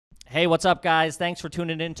Hey, what's up, guys? Thanks for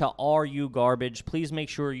tuning in to Are You Garbage? Please make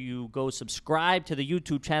sure you go subscribe to the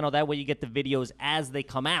YouTube channel. That way you get the videos as they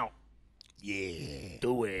come out. Yeah.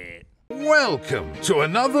 Do it. Welcome to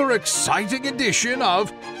another exciting edition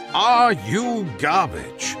of Are You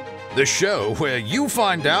Garbage? The show where you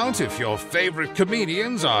find out if your favorite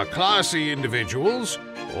comedians are classy individuals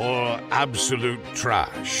or absolute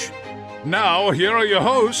trash. Now, here are your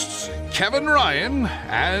hosts, Kevin Ryan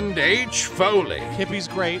and H. Foley. Kippy's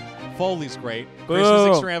great. Foley's great. Christmas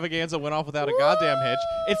extravaganza went off without a goddamn hitch.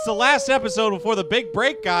 It's the last episode before the big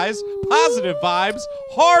break, guys. Positive vibes,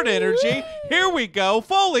 hard energy. Here we go.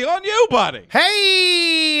 Foley, on you, buddy.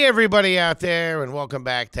 Hey, everybody out there, and welcome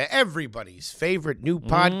back to everybody's favorite new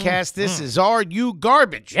podcast. This is Are You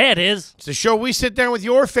Garbage? Yeah, it is. It's the show we sit down with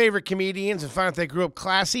your favorite comedians and find out if they grew up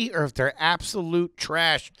classy or if they're absolute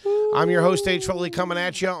trash. I'm your host, H. Foley, coming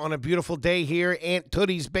at you on a beautiful day here, Aunt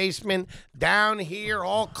Tootie's basement, down here,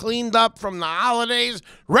 all cleaned up from the holidays,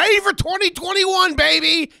 ready for 2021,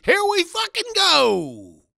 baby. Here we fucking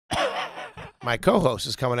go. My co-host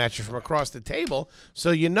is coming at you from across the table,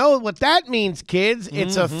 so you know what that means, kids.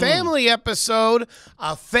 It's a family episode,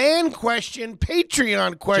 a fan question,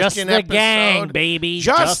 Patreon question Just the episode. gang, baby.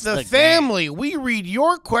 Just the family. Gang. We read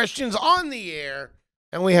your questions on the air,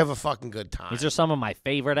 and we have a fucking good time. These are some of my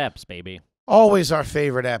favorite eps, baby. Always our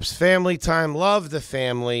favorite eps. Family time. Love the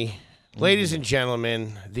family. Ladies and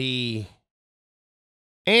gentlemen, the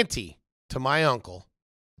auntie to my uncle,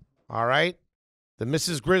 all right? The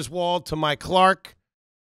Mrs. Griswold to my Clark,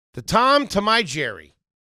 the Tom to my Jerry,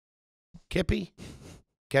 Kippy,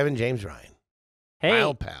 Kevin James Ryan. Hey, my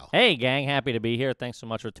old pal. Hey, gang. Happy to be here. Thanks so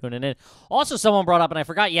much for tuning in. Also, someone brought up, and I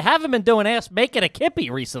forgot, you haven't been doing Ask Bacon a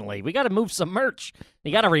Kippy recently. We got to move some merch.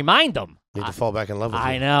 You got to remind them. Need to fall back in love with you.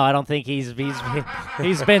 I know. I don't think he's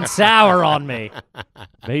been sour on me.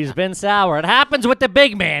 He's been sour. It happens with the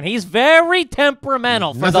big man. He's very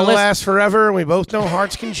temperamental. Nothing lasts forever, and we both know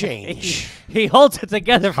hearts can change. He holds it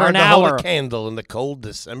together for Hard an to hour. hold a candle in the cold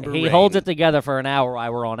December He rain. holds it together for an hour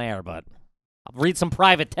while we're on air, but I'll read some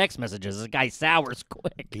private text messages. This guy sours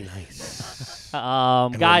quick. Be nice.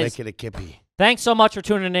 Guys, we'll make it a Kippy. Thanks so much for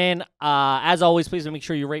tuning in. As always, please make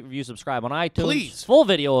sure you rate, review, subscribe on iTunes. Please. Full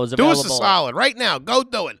video is Do available. us a solid right now. Go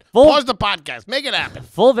do it. Pause the podcast. Make it happen.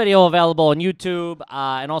 Full video available on YouTube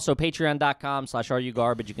and also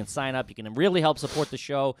patreon.com/areyougarbage. You can sign up. You can really help support the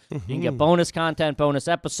show. You can get bonus content, bonus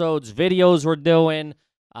episodes, videos we're doing.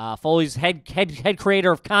 Foley's head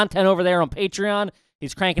creator of content over there on Patreon.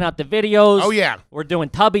 He's cranking out the videos. Oh, yeah. We're doing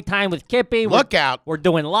Tubby Time with Kippy. Look out. We're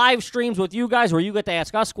doing live streams with you guys where you get to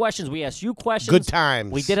ask us questions. We ask you questions. Good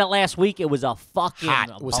times. We did it last week. It was a fucking hot.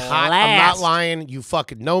 It was blast. hot. I'm not lying. You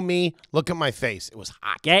fucking know me. Look at my face. It was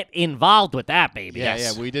hot. Get involved with that, baby.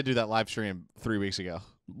 Yeah, we did do that live stream 3 weeks ago.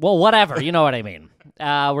 Well, whatever. You know what I mean.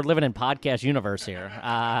 We're living in podcast universe here.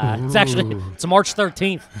 It's March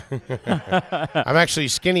 13th. I'm actually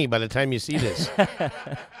skinny by the time you see this.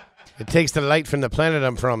 It takes the light from the planet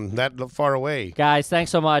I'm from that far away. Guys, thanks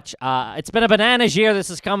so much. It's been a bananas year. This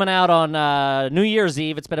is coming out on New Year's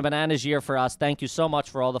Eve. It's been a bananas year for us. Thank you so much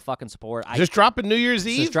for all the fucking support. Just dropping New Year's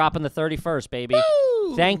Eve? Just dropping the 31st, baby.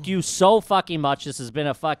 Woo! Thank you so fucking much. This has been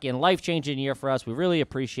a fucking life-changing year for us. We really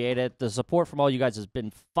appreciate it. The support from all you guys has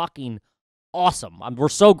been fucking awesome. We're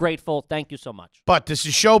so grateful. Thank you so much. But this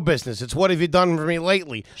is show business. It's what have you done for me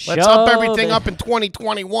lately? Let's up everything up in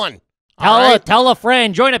 2021. Tell a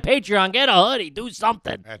friend, join a Patreon, get a hoodie, do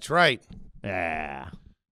something. That's right. Yeah.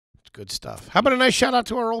 It's good stuff. How about a nice shout out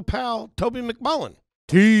to our old pal, Toby McMullen?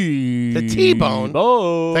 The T-Bone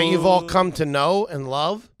that you've all come to know and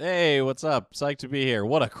love. Hey, what's up? Psyched to be here.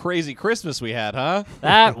 What a crazy Christmas we had, huh?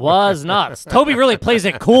 That was nuts. Toby really plays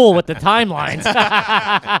it cool with the timelines.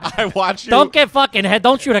 I watched you. Don't get fucking head.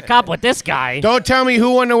 Don't shoot a cop with this guy. Don't tell me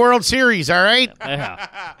who won the World Series, all right?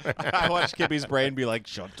 Yeah. I watched Kippy's brain be like,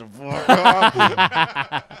 shut the fuck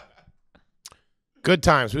up. Good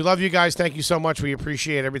times. We love you guys. Thank you so much. We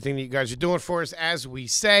appreciate everything that you guys are doing for us. As we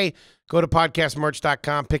say, go to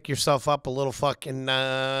podcastmerch.com. Pick yourself up a little fucking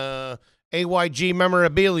AYG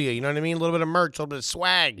memorabilia. You know what I mean? A little bit of merch, a little bit of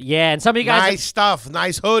swag. Yeah, and some of you guys... Nice stuff.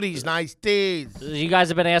 Nice hoodies. Nice tees. You guys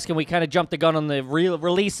have been asking. We kind of jumped the gun on the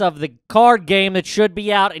release of the card game that should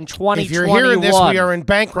be out in 2021. If you're hearing this, we are in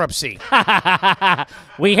bankruptcy.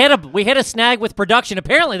 We hit a snag with production.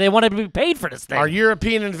 Apparently, they wanted to be paid for this thing. Our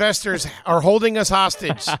European investors are holding us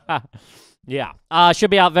hostage. Yeah. Should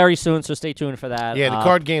be out very soon, so stay tuned for that. Yeah, the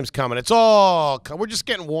card game's coming. It's all... We're just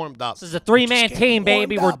getting warmed up. This is a three-man team,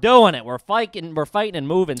 baby. We're doing it. We're fighting and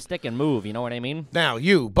moving, stick and move. You know what I mean? Now,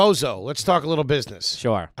 you, Bozo, let's talk a little business.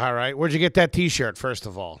 Sure. All right. Where'd you get that T-shirt, first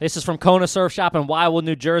of all? This is from Kona Surf Shop in Wildwood,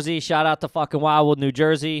 New Jersey. Shout out to fucking Wildwood, New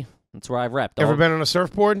Jersey. That's where I've repped. Ever been on a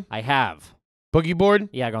surfboard? I have. Boogie board?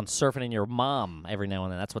 Yeah, I gone surfing in your mom every now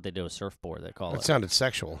and then. That's what they do, a surfboard, they call That it. sounded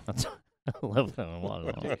sexual.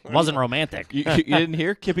 It wasn't romantic. You didn't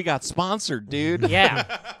hear? Kippy got sponsored, dude. Yeah.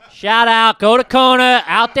 Shout out. Go to Kona.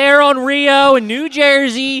 Out there on Rio in New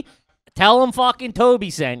Jersey. Tell them fucking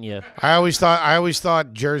Toby sent you. I always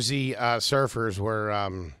thought Jersey surfers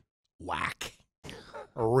were whack.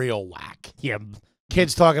 Real whack. Yeah.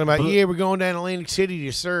 Kids talking about, yeah, we're going down to Atlantic City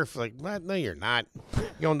to surf. Like, what? No, you're not. You're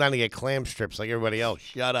going down to get clam strips like everybody else.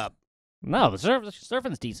 Shut up. No, the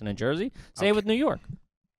surfing's decent in Jersey. Same with New York.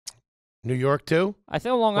 New York, too? I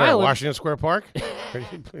think Long Where, Island. Washington Square Park?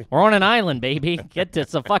 We're on an island, baby. Get to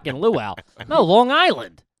some fucking luau. No, Long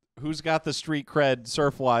Island. Who's got the street cred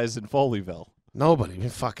surf-wise in Foleyville? Nobody. We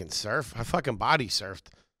fucking surf. I fucking body surfed.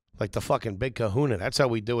 Like the fucking big kahuna. That's how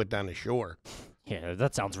we do it down the shore. Yeah,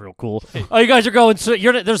 that sounds real cool. Oh, you guys are going.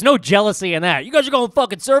 There's no jealousy in that. You guys are going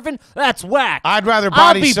fucking surfing. That's whack. I'd rather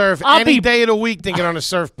body surf any day of the week than get on a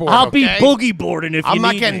surfboard. I'll be boogie boarding if you need I'm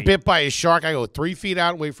not getting me. bit by a shark. I go 3 feet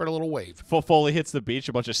out and wait for the little wave. Foley hits the beach.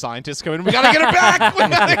 A bunch of scientists come in. We gotta get her back. We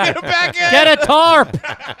gotta get her back in. Get a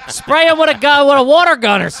tarp. Spray him with a water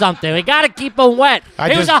gun or something. We gotta keep him wet.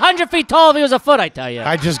 He was 100 feet tall if he was a foot. I tell you.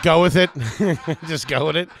 I just go with it. Just go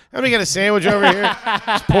with it. Let me get a sandwich over here.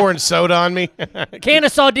 Just pouring soda on me. Can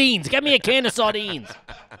of sardines. Get me a can of sardines.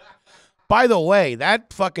 By the way,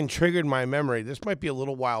 that fucking triggered my memory. This might be a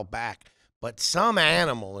little while back, but some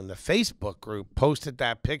animal in the Facebook group posted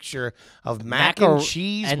that picture of mac and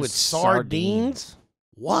cheese with sardines.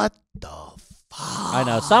 What the fuck? I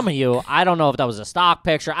know. Some of you, I don't know if that was a stock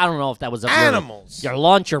picture. I don't know if that was animals. Your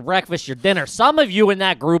lunch, your breakfast, your dinner. Some of you in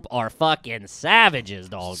that group are fucking savages,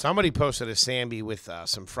 dog. Somebody posted a Samby with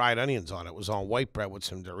some fried onions on it. It was on white bread with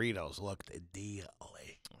some Doritos. Looked deadly.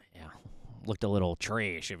 Looked a little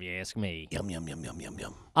trash, if you ask me. Yum, yum, yum, yum, yum,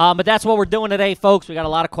 yum. But that's what we're doing today, folks. We got a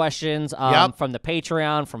lot of questions Yep. from the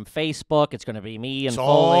Patreon, from Facebook. It's going to be me and It's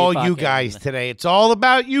Foley. all you guys today. It's all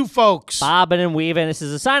about you folks. Bobbing and weaving. This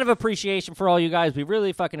is a sign of appreciation for all you guys. We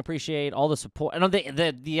really fucking appreciate all the support and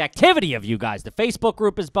the activity of you guys. The Facebook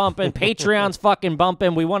group is bumping. Patreon's fucking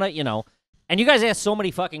bumping. We want to, and you guys ask so many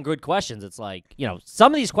fucking good questions. It's like,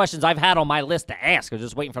 some of these questions I've had on my list to ask. I'm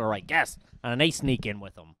just waiting for the right guest, and then they sneak in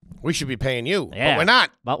with them. We should be paying you, Yeah. but we're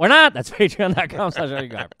not. But we're not. That's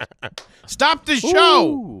patreon.com/AYG. Stop the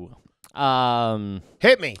show.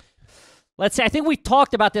 Hit me. Let's see. I think we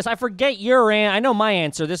talked about this. I forget your answer. I know my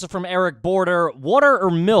answer. This is from Eric Border. Water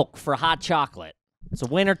or milk for hot chocolate? It's a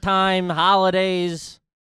wintertime, holidays.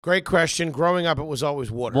 Great question. Growing up, it was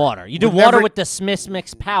always water. Water. You do We'd water never- with the Smith's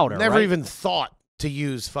Mix powder, Never right? even thought to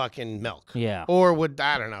use fucking milk. Yeah. Or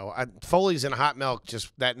I don't know. Foley's and hot milk,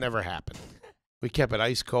 that never happened. We kept it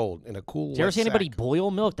ice cold in a cool Did you ever wet see anybody sack. boil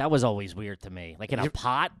milk? That was always weird to me. Like in a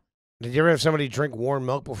pot? Did you ever have somebody drink warm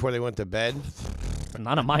milk before they went to bed?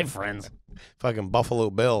 None of my friends. Fucking Buffalo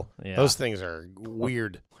Bill. Yeah. Those things are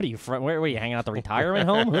weird. What are you? Where were you hanging out? The retirement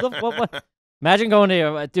home? Who the what? Imagine going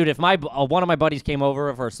to dude. If one of my buddies came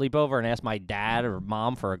over for a sleepover and asked my dad or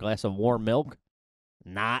mom for a glass of warm milk,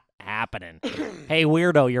 not happening. Hey,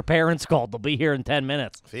 weirdo, your parents called. They'll be here in 10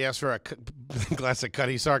 minutes. If he asked for a glass of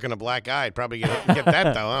Cutty Sark and a black eye, I'd probably get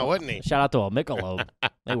that, though, huh? Wouldn't he? Shout out to a Michelob.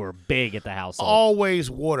 They were big at the household. Always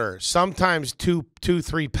water. Sometimes two,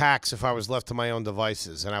 3 packs if I was left to my own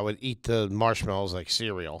devices, and I would eat the marshmallows like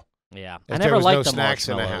cereal. Yeah. If I there never was liked no the snacks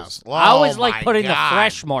in the marshmallows. house. I always Oh, like my putting the God.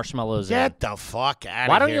 fresh marshmallows in. Get the fuck out of here.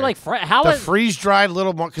 Why don't you like fresh? How the is freeze-dried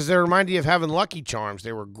little, because they remind you of having Lucky Charms.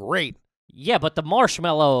 They were great. Yeah, but the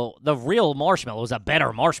real marshmallow is a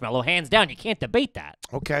better marshmallow, hands down. You can't debate that.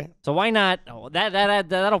 Okay. So why not?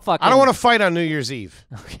 That'll fucking. I don't want to fight on New Year's Eve.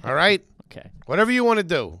 Okay. All right? Okay. Whatever you want to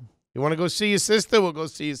do. You want to go see your sister? We'll go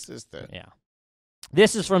see your sister. Yeah.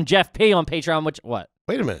 This is from Jeff P. on Patreon. What?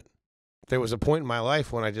 Wait a minute. There was a point in my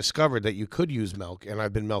life when I discovered that you could use milk, and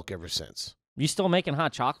I've been milk ever since. You still making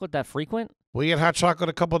hot chocolate that frequent? We had hot chocolate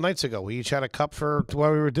a couple of nights ago. We each had a cup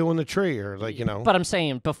while we were doing the tree, or But I'm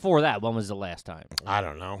saying before that, when was the last time? I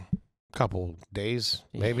don't know. Couple days,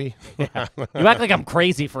 maybe. Yeah. You act like I'm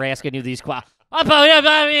crazy for asking you these questions. I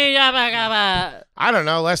don't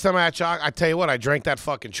know. Last time I had chocolate, I tell you what, I drank that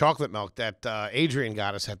fucking chocolate milk that Adrian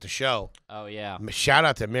got us at the show. Oh, yeah. Shout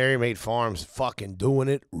out to Mary Maid Farms, fucking doing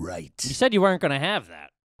it right. You said you weren't going to have that.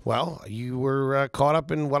 Well, you were caught up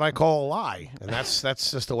in what I call a lie, and that's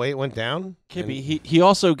just the way it went down. Kippy, he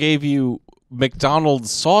also gave you McDonald's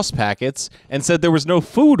sauce packets and said there was no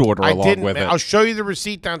food order along with it. I'll show you the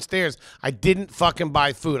receipt downstairs. I didn't fucking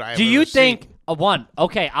buy food. I have Do a you receipt. think A 1.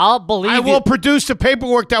 Okay, I'll believe I you. will produce the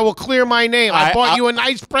paperwork that will clear my name. I bought you a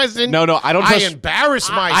nice present. No, I don't trust. I embarrass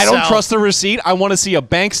myself. I don't trust the receipt. I want to see a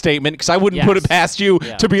bank statement because I wouldn't put it past you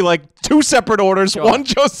Yeah. to be like 2 separate orders, Sure. one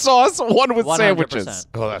just sauce, one with 100%. sandwiches.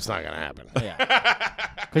 Oh, that's not gonna happen. Yeah.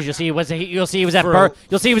 Because you'll see he was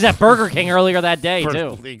at Burger King earlier that day For too.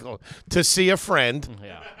 legal to see a friend.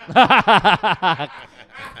 Yeah.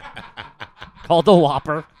 Called the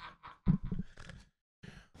Whopper.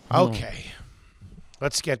 Okay,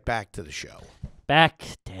 let's get back to the show. Back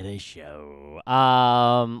to the show.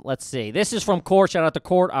 Let's see. This is from Court. Shout out to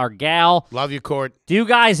Court, our gal. Love you, Court. Do you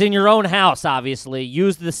guys in your own house, obviously,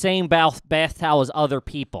 use the same bath towel as other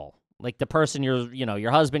people? Like the person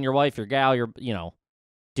your husband, your wife, your gal,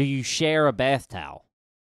 do you share a bath towel?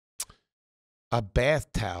 A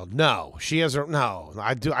bath towel? No, she has her. No,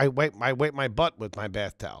 I do. I wipe my butt with my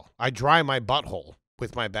bath towel. I dry my butthole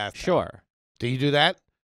with my bath towel. Sure. Do you do that?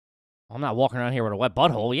 I'm not walking around here with a wet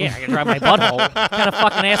butthole. Yeah, I can dry my butthole. What kind of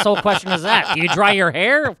fucking asshole question is that? Do you dry your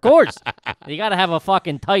hair? Of course. You got to have a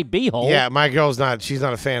fucking tight beehole. Yeah, my girl's not. She's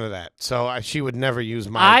not a fan of that. So she would never use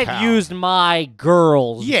my towel. I've used my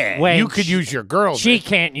girl's. Yeah, when you could use your girl's. She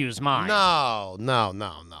can't use mine. No.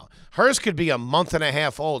 Hers could be a month and a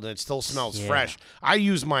half old and it still smells fresh. I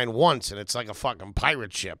use mine once and it's like a fucking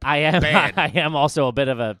pirate ship. I am. Bad. I am also a bit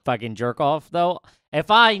of a fucking jerk off though. If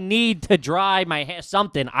I need to dry my hair,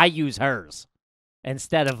 something, I use hers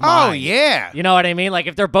instead of mine. Oh yeah. You know what I mean? Like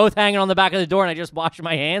if they're both hanging on the back of the door and I just wash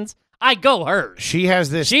my hands, I go hers. She has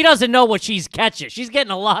this. She doesn't know what she's catching. She's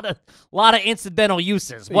getting a lot of incidental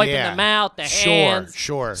uses, wiping the mouth, the hands,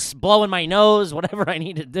 Sure. blowing my nose, whatever I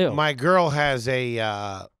need to do. My girl has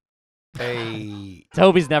a.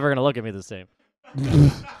 Toby's never gonna look at me the same.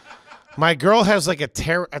 My girl has like a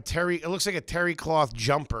terry. It looks like a terry cloth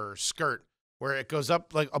jumper skirt where it goes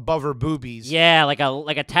up like above her boobies. Yeah, like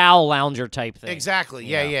a towel lounger type thing. Exactly.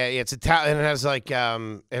 Yeah. It's a towel, and it has like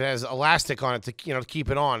it has elastic on it to to keep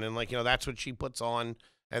it on, and that's what she puts on,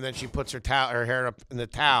 and then she puts her hair up in the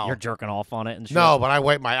towel. You're jerking off on it and shit. No, but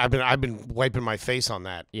I've been wiping my face on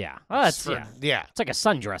that. Yeah. Well, that's yeah. It's like a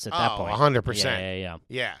sundress at that point. 100%.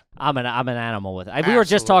 Yeah. I'm an animal with it. We were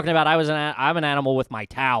just talking about I'm an animal with my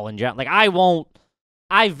towel and like when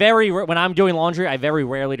I'm doing laundry, I very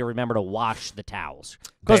rarely to remember to wash the towels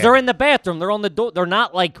because they're in the bathroom. They're on the door. They're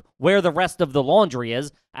not like where the rest of the laundry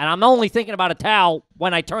is. And I'm only thinking about a towel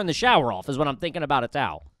when I turn the shower off is when I'm thinking about a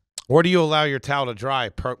towel. Where do you allow your towel to dry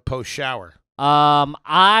post shower?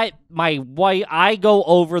 I go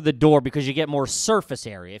over the door because you get more surface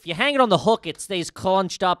area. If you hang it on the hook, it stays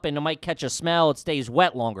crunched up and it might catch a smell. It stays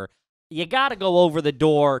wet longer. You got to go over the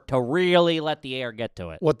door to really let the air get to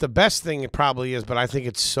it. What the best thing it probably is, but I think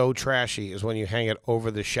it's so trashy, is when you hang it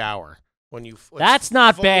over the shower. That's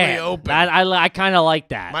not fully bad. Open. I kind of like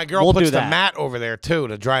that. My girl puts the mat over there too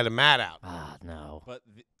to dry the mat out. Ah, no. But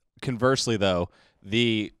conversely, though,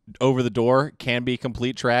 the over the door can be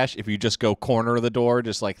complete trash if you just go corner of the door,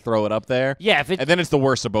 just like throw it up there. Yeah, and then it's the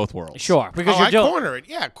worst of both worlds. Sure, because I corner it.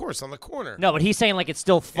 Yeah, of course, on the corner. No, but he's saying like it's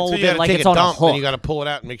still folded, so like take it's on dump, a hook. And you got to pull it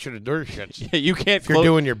out and make sure the door shuts. Yeah, you can't. If you're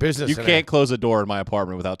doing your business, you can't close a door in my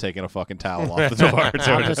apartment without taking a fucking towel off the door.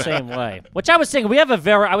 I'm the same way. Which I was thinking,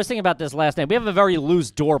 I was thinking about this last night. We have a very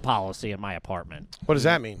loose door policy in my apartment. What does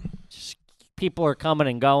that mean? Just people are coming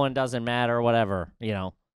and going, doesn't matter, whatever,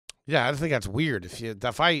 Yeah, I think that's weird.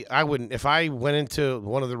 If I went into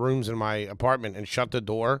one of the rooms in my apartment and shut the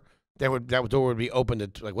door, that door would be open to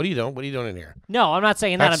like, what are you doing? What are you doing in here? No, I'm not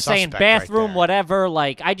saying that. I'm saying bathroom, whatever.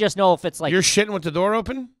 Like, I just know if it's like you're shitting with the door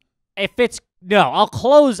open. If it's no, I'll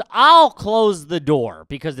close the door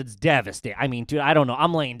because it's devastating. I mean, dude, I don't know.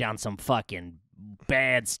 I'm laying down some fucking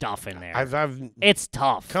bad stuff in there. It's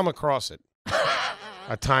tough. Come across it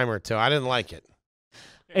a time or two. I didn't like it.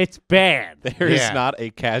 It's bad. There is not a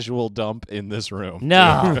casual dump in this room.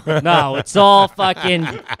 No, no, it's all fucking.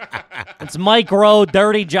 It's micro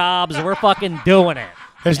dirty jobs. We're fucking doing it.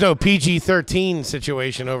 There's no PG-13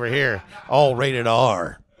 situation over here. All rated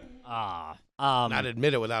R. Not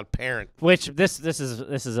admit it without parent. Which this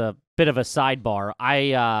is a bit of a sidebar.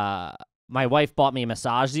 My wife bought me a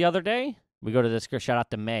massage the other day. We go to this. Shout out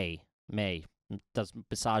to May. May does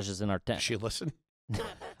massages in our tent. She listen.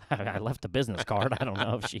 I left a business card. I don't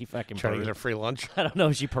know if she fucking trying to get a free lunch. I don't know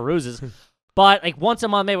if she peruses. But like once a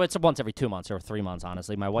month, maybe it's once every 2 months or 3 months,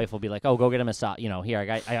 honestly. My wife will be like, "Oh, go get a massage.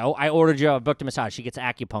 Here, I ordered you. I booked a massage." She gets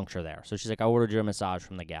acupuncture there, so she's like, "I ordered you a massage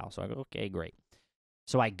from the gal." So I go, "Okay, great."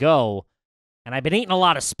 So I go, and I've been eating a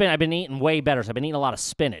lot of I've been eating way better. So I've been eating a lot of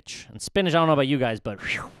spinach. And spinach, I don't know about you guys, but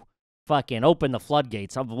fucking open the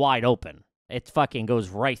floodgates. I'm wide open. It fucking goes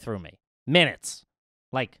right through me. Minutes,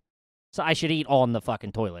 like. So I should eat on the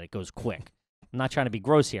fucking toilet. It goes quick. I'm not trying to be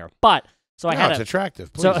gross here, but so I No, had it's a.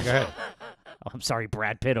 attractive. Please, So- go ahead. Oh, I'm sorry,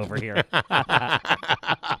 Brad Pitt over here.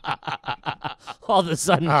 all of a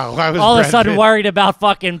sudden, Oh, I was all of a Brad sudden Pitt. worried about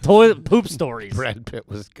fucking toilet poop stories. Brad Pitt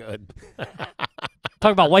was good.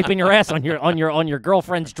 Talk about wiping your ass on your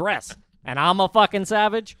girlfriend's dress, and I'm a fucking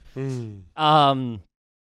savage.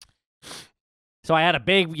 So I had a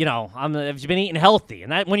big, I've been eating healthy,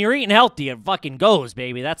 and that when you're eating healthy, it fucking goes,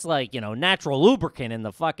 baby. That's like natural lubricant in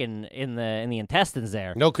the fucking in the intestines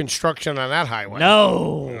there. No construction on that highway.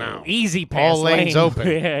 No, easy pass. All lanes lane. open.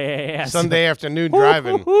 yeah. Sunday afternoon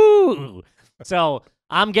driving. Woo-hoo-hoo. So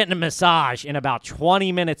I'm getting a massage, and about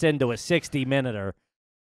 20 minutes into a 60-minuter,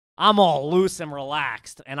 I'm all loose and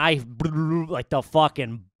relaxed, and I like the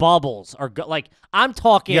fucking bubbles are like I'm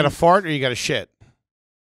talking. You got a fart or you got a shit?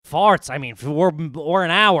 Farts. I mean, we're an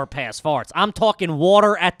hour past farts. I'm talking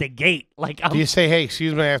water at the gate. Like, Do you say, "Hey,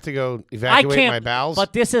 excuse me, I have to go I evacuate can't. my bowels"?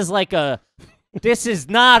 But this is like this is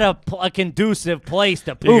not a conducive place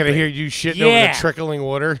to poop. You're gonna in. hear you shitting over Yeah. the trickling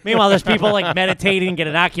water. Meanwhile, there's people like meditating, get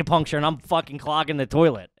an acupuncture, and I'm fucking clogging the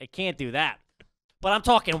toilet. I can't do that. But I'm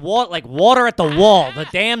talking water at the wall. The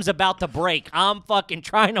dam's about to break. I'm fucking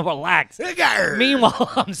trying to relax.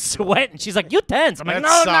 Meanwhile, I'm sweating. She's like, "You tense?" I'm like, That "No,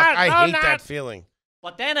 sucks. not. I no, hate not." that feeling.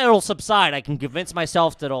 But then it'll subside. I can convince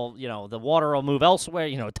myself that the water will move elsewhere.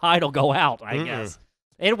 Tide will go out, I guess.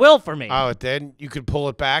 It will for me. Oh, it did? You could pull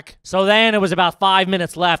it back? So then it was about 5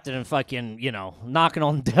 minutes left and fucking, knocking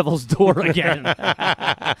on the devil's door again.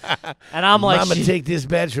 And I'm like, Mama, take this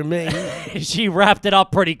badge from me. she wrapped it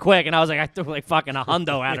up pretty quick. And I was like, I threw like fucking a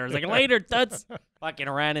hundo at her. I was like, later, toots. Fucking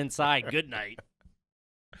ran inside. Good night.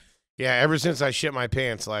 Yeah, ever since I shit my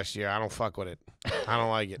pants last year, I don't fuck with it. I don't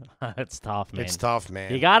like it. It's tough, man. It's tough,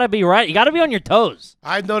 man. You got to be right. You got to be on your toes.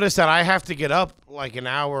 I've noticed that I have to get up like an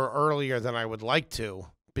hour earlier than I would like to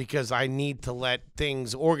because I need to let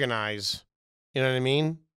things organize. You know what I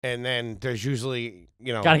mean? And then there's usually,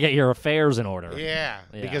 Got to get your affairs in order. Yeah,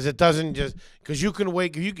 because it doesn't just because you can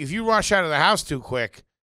wake if you rush out of the house too quick.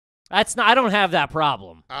 That's not. I don't have that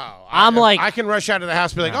problem. Oh, I can rush out of the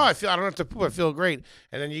house and be like, No. I don't have to poop. I feel great,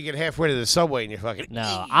 and then you get halfway to the subway and you're fucking.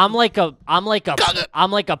 No, I'm like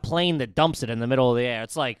a plane that dumps it in the middle of the air.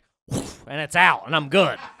 It's like, and it's out, and I'm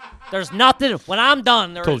good. There's nothing. When I'm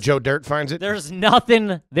done, Till Joe Dirt finds it. there's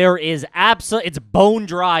nothing. There is it's bone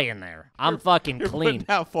dry in there. I'm fucking clean. Putting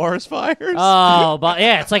out forest fires. Oh, but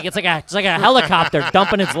yeah, it's like a helicopter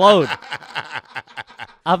dumping its load.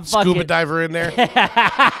 I'm fucking Scuba diver in there.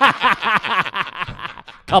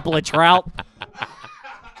 couple of trout.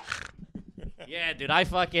 Yeah, dude,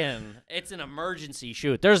 it's an emergency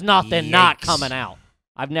shoot. There's nothing not Yikes. coming out.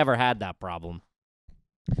 I've never had that problem.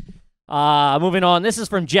 Moving on. This is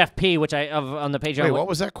from Jeff P, which on the page Wait, what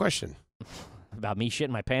was that question? about me shitting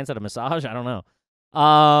my pants at a massage. I don't know.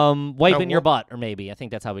 Wiping your what- butt, or maybe I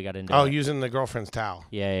think that's how we got into Oh, it. using the girlfriend's towel.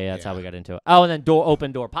 Yeah, that's how Yeah. we got into it. Oh, and then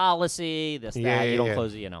open door policy. This, that. Yeah, You don't yeah.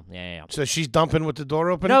 close it. Yeah. So she's dumping with the door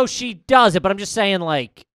open. No, she does it, but I'm just saying,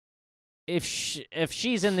 like, if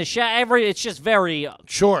she's in the shower, it's just very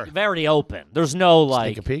Sure. very open. There's no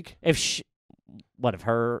like Take a peek. if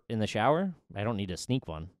her in the shower? I don't need to sneak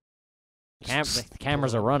one. The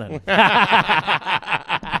cameras are running.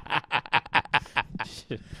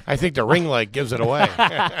 I think the ring light gives it away.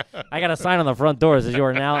 I got a sign on the front door that says you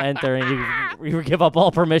are now entering. You give up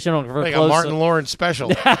all permission for Like a closed, Martin Lawrence special.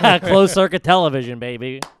 closed circuit television,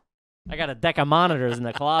 baby. I got a deck of monitors in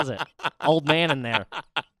the closet. Old man in there.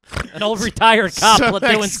 An old retired cop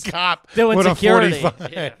doing cop doing with security. A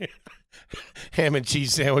 45. Ham and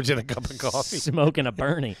cheese sandwich and a cup of coffee. Smoking a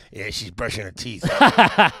Bernie. Yeah, she's brushing her teeth.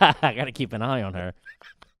 I got to keep an eye on her.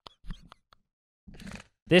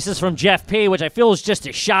 This is from Jeff P, which I feel is just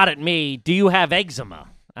a shot at me. Do you have eczema?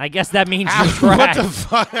 I guess that means you're What trash. the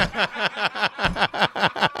fuck?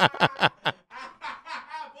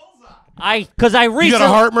 Because I You recently. got a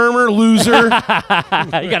heart murmur, loser? You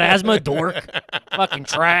got asthma, dork. Fucking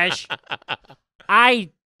trash. I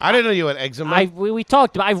didn't know you had eczema. We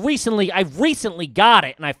talked about. I've recently got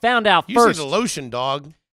it, and I found out you first. see the lotion,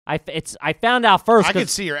 dog. I found out first. I 'cause could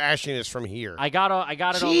see your ashiness from here. I got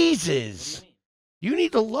it. Jesus. You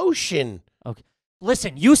need the lotion. Okay.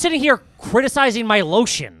 Listen, you sitting here criticizing my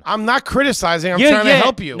lotion. I'm not criticizing. I'm trying to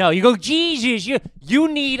help you. No, you go, Jesus, you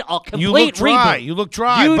need a complete You look dry. reboot. You look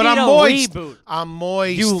dry, You but need I'm a moist. reboot. I'm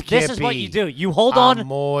moist. This is what Kippy. you do. You hold I'm on.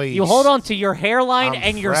 moist. You hold on to your hairline I'm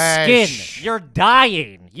and your fresh. skin. You're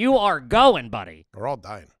dying. You are going, buddy. We're all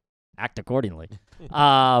dying. Act accordingly.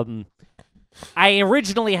 I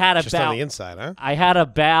originally had Just on about the inside, huh? I had a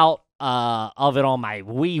bout of it on my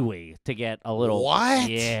wee to get a little. What?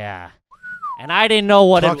 Yeah. And I didn't know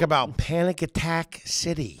what Talk it about panic attack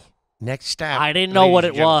city. Next step. I didn't know what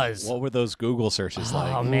ladies it and gentlemen. was. What were those Google searches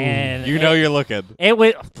like? Oh man, You know you're looking. it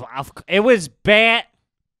was bad.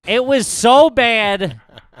 It was so bad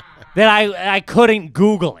that I couldn't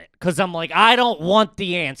Google it because I'm like, I don't want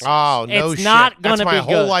the answer. Oh, no it's shit. not gonna That's my be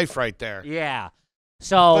whole good. life right there. Yeah.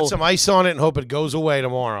 So Put some ice on it and hope it goes away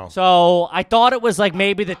tomorrow. So I thought it was like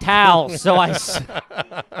maybe the towel. So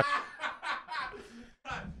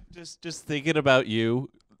Just thinking about you,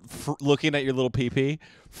 looking at your little pee-pee,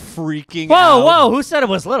 freaking Whoa, out. whoa! Who said it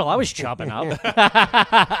was little? I was chopping up.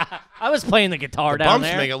 I was playing the guitar The down bumps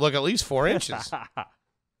there. make it look at least 4 inches.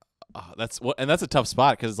 Oh, that's a tough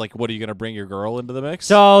spot because like, what are you gonna bring your girl into the mix?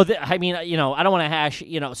 So I mean, I don't want to hash.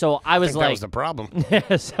 So I was I think like, that was the problem.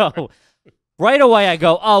 so right away I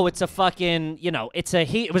go, oh, it's a fucking, it's a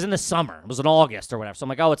heat. It was in the summer. It was in August or whatever. So I'm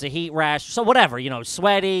like, oh, it's a heat rash. So whatever,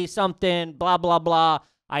 sweaty, something, blah, blah, blah.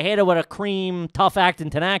 I hit it with a cream, tough actin,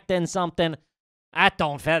 tenactin, something. That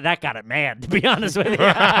got it mad, to be honest with you.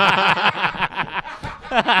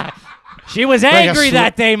 She was angry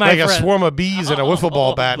that day, my friend. Like a swarm of bees in a wiffle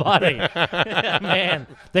ball bat. Buddy. Man,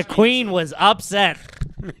 the queen was upset.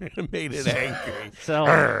 Made it angry.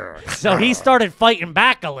 So he started fighting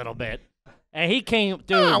back a little bit. And he came,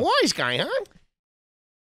 dude. Ah, wise guy, huh?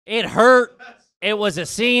 It hurt. It was a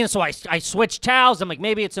scene, so I switched towels. I'm like,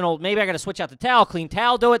 maybe I got to switch out the towel, clean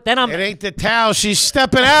towel, do it. Then It ain't the towel. She's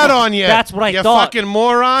stepping out on you. That's what I you thought. fucking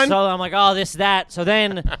moron. So I'm like, oh, this, that. So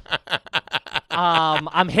then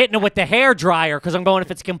I'm hitting it with the hair dryer because I'm going, if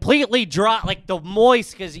it's completely dry, like the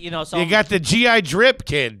moist, because, so. You got the GI drip,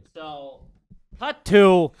 kid. So, cut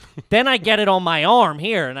to, then I get it on my arm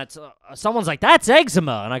here, and that's someone's like, that's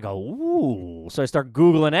eczema. And I go, ooh. So I start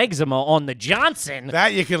Googling eczema on the Johnson.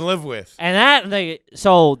 That you can live with. And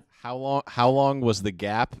so. How long was the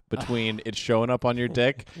gap between it showing up on your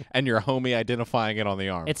dick and your homie identifying it on the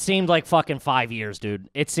arm? It seemed like fucking 5 years, dude.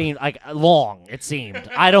 It seemed like long. It seemed.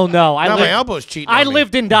 I don't know. My elbow's cheating I on me.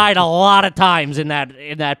 lived and died a lot of times in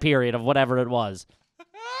that period of whatever it was.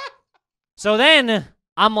 So then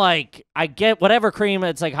I'm like, I get whatever cream.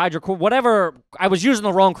 It's like whatever. I was using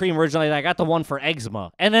the wrong cream originally. And I got the one for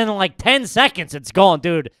eczema, and then in like 10 seconds, it's gone,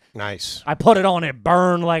 dude. Nice. I put it on. It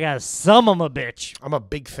burned like a son of a bitch. I'm a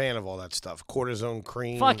big fan of all that stuff. Cortisone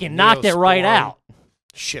cream. Fucking knocked it right out.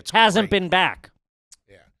 Shit's Hasn't great. been back.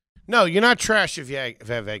 Yeah. No, you're not trash if you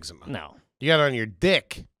have eczema. No. You got it on your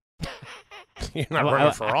dick. You're not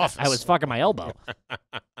running for office. I was fucking my elbow.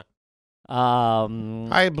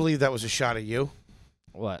 I believe that was a shot at you.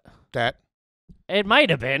 What? That. It might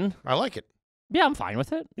have been. I like it. Yeah, I'm fine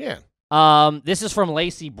with it. Yeah. This is from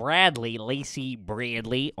Lacey Bradley on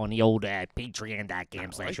the old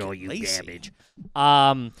patreon.com/allyougarbage.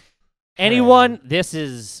 Anyone, this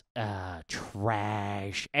is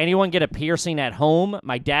trash. Anyone get a piercing at home?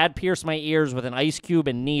 My dad pierced my ears with an ice cube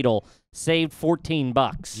and needle. Saved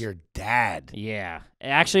 $14. Your dad. Yeah.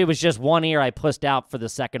 Actually, it was just one ear. I pussed out for the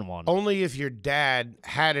second one. Only if your dad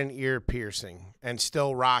had an ear piercing and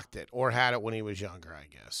still rocked it or had it when he was younger, I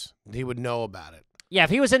guess. He would know about it. Yeah, if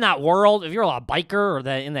he was in that world, if you're a biker or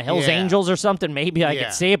in the Hells Angels or something, maybe I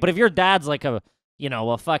could see it. But if your dad's like a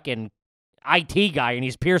fucking IT guy and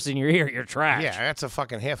he's piercing your ear, you're trash. Yeah, that's a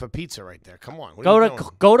fucking half a pizza right there. Come on.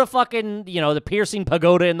 Go to fucking, the piercing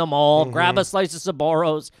pagoda in the mall, grab a slice of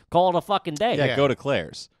Saboro's, call it a fucking day. Yeah, go to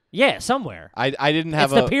Claire's. Yeah, somewhere. I didn't have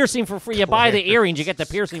the piercing for free. You buy the earrings, you get the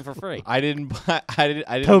piercing for free. I didn't.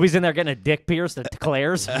 Toby's in there getting a dick pierced at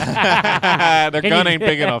Claire's. Their gun ain't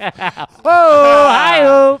big enough. Whoa,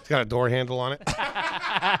 hi-oh. It's got a door handle on it.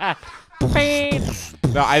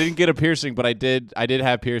 No, I didn't get a piercing, but I did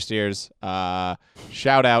have pierced ears.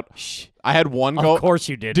 Shout out. I had one go. Of course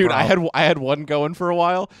you did, dude. bro. I had one going for a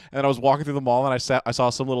while, and then I was walking through the mall, and I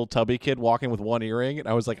saw some little tubby kid walking with one earring, and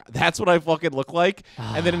I was like, "That's what I fucking look like."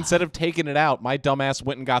 And then instead of taking it out, my dumbass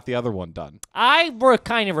went and got the other one done. I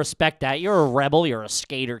kind of respect that. You're a rebel. You're a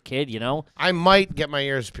skater kid. I might get my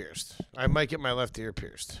ears pierced. I might get my left ear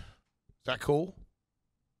pierced. Is that cool?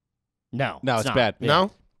 No, it's not. bad. Yeah.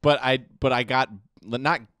 No. But I got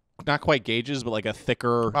not quite gauges, but like a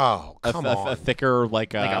thicker. Oh, come on. A thicker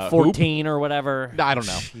like a 14 or whatever. I don't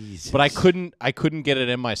know. Jesus. But I couldn't get it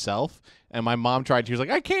in myself. And my mom tried. She was like,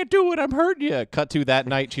 "I can't do it. I'm hurting you." Cut to that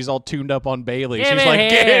night, she's all tuned up on Bailey. Get She's in like, here.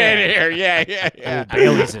 "Get in here, yeah."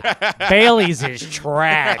 Oh, Bailey's is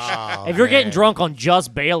trash. Oh, if you're getting man. drunk on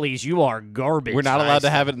just Bailey's, you are garbage. We're not allowed to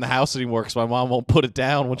have it in the house anymore because my mom won't put it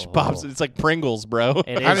down when she pops it. It's like Pringles, bro.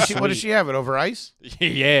 It What is does she have? It over ice?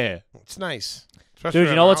 Yeah. It's nice. Especially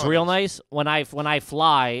Dude, you know what's around real holidays. nice? When I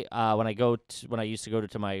fly, when I used to go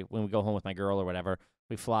to when we go home with my girl or whatever,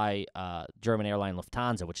 we fly German airline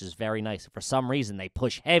Lufthansa, which is very nice. For some reason, they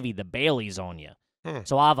push heavy the Baileys on you.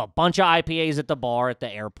 So I'll have a bunch of IPAs at the bar at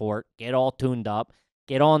the airport, get all tuned up,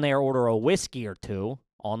 get on there, order a whiskey or two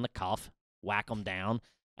on the cuff, whack them down.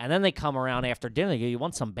 And then they come around after dinner. They go, you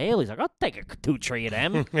want some Baileys? Like, I'll take 2-3 of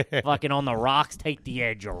them. Fucking on the rocks, take the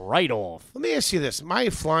edge right off. Let me ask you this. My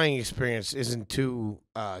flying experience isn't too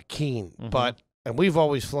keen, and we've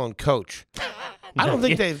always flown coach. I don't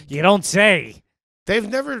think You don't say. They've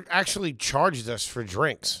never actually charged us for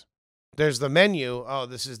drinks. There's the menu. Oh,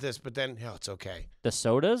 this is this, but then, it's okay. The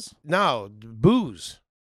sodas? No, booze.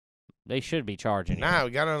 They should be charging you. Nah,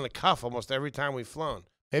 we got it on the cuff almost every time we've flown.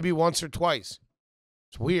 Maybe once or twice.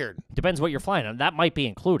 It's weird. Depends what you're flying on. That might be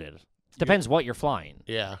included. Depends what you're flying.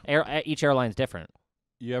 Yeah. Each airline's different.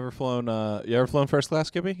 You ever flown first class,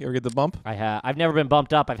 Kippy? You ever get the bump? I have. I've never been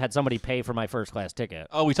bumped up. I've had somebody pay for my first class ticket.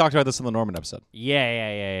 Oh, we talked about this in the Norman episode.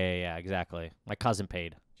 Yeah, exactly. My cousin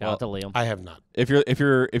paid. Shout out to Liam. I have not. If you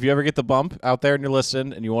ever get the bump out there and you're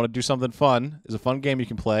listening and you want to do something fun, there's a fun game you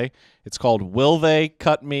can play. It's called Will They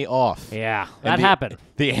Cut Me Off? Yeah, that happened.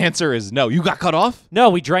 The answer is no. You got cut off? No,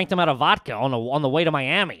 we drank them out of vodka on the way to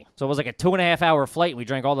Miami. So it was like a 2.5-hour flight, and we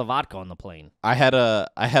drank all the vodka on the plane. I had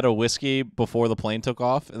a whiskey before the plane took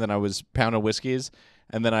off, and then I was pounding whiskeys,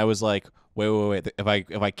 and then I was like, wait. If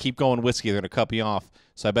I keep going whiskey, they're gonna cut me off.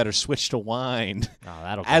 So I better switch to wine. Oh,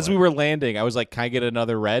 that'll As we were landing, I was like, "Can I get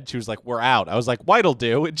another red?" She was like, "We're out." I was like, "White'll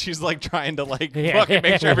do," and she's like trying to fucking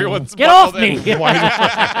make sure everyone's get off me,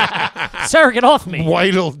 Sir, get off me.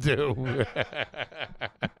 White'll do.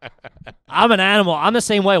 I'm an animal. I'm the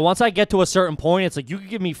same way. Once I get to a certain point, it's like, you can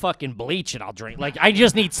give me fucking bleach and I'll drink. Like, I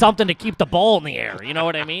just need something to keep the ball in the air. You know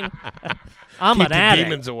what I mean? I'm Keep an the addict.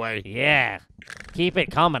 demons away. Yeah. Keep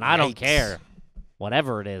it coming. I don't Yikes. care.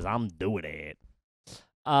 Whatever it is, I'm doing it.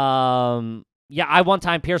 Yeah, I one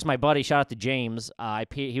time pierced my buddy. Shout out to James.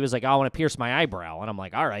 He was like, I want to pierce my eyebrow. And I'm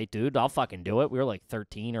like, all right, dude, I'll fucking do it. We were like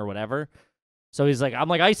 13 or whatever. So he's like, I'm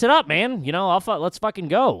like, ice it up, man. You know, let's fucking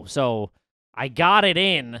go. So I got it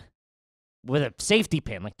in with a safety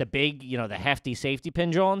pin, like the big, the hefty safety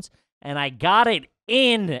pin, Jones. And I got it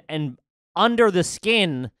in and under the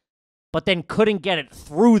skin, but then couldn't get it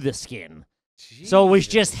through the skin. Jesus. So it was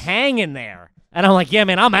just hanging there. And I'm like, yeah,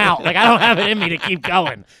 man, I'm out. Like, I don't have it in me to keep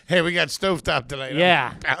going. Hey, we got stovetop tonight.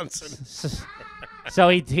 Yeah. I'm bouncing. So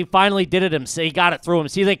he finally did it himself. He got it through him.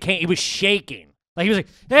 See, he was shaking. Like, he was like,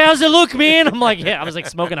 hey, how's it look, man? I'm like, yeah. I was like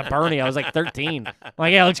smoking a Bernie. I was like 13. I'm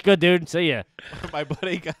like, yeah, looks good, dude. See ya. My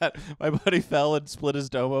buddy fell and split his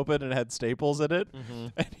dome open and had staples in it. Mm-hmm.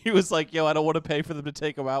 And he was like, yo, I don't want to pay for them to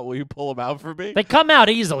take them out. Will you pull them out for me? They come out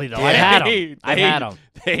easily, though. I had them.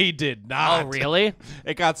 They did not. Oh, really?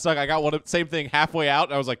 It got stuck. I got same thing halfway out.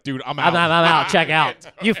 And I was like, dude, I'm out. I'm out. Check out.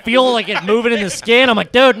 You feel like it moving in the skin. I'm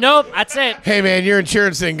like, dude, nope. That's it. Hey, man, your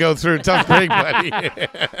insurance didn't go through. Tough break, buddy.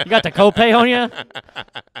 You got the copay on you?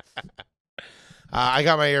 I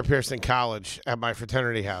got my ear pierced in college at my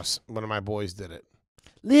fraternity house. One of my boys did it.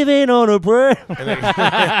 Living on a prayer.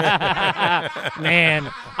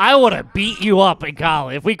 Man, I would have beat you up in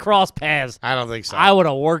college. If we crossed paths, I don't think so. I would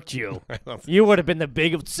have worked you. You would have been the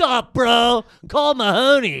big, what's up, bro? Call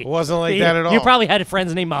Mahoney. It wasn't like that at all. You probably had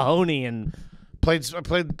friends named Mahoney. And I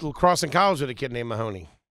played lacrosse in college with a kid named Mahoney.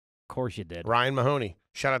 Of course you did. Ryan Mahoney.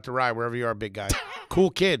 Shout out to Ryan, wherever you are, big guy. Cool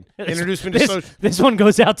kid. Introduced me to This one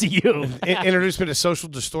goes out to you. Introduced me to Social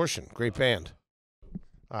Distortion. Great band.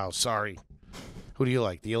 Oh, sorry. Who do you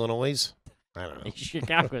like? The Illinois? I don't know.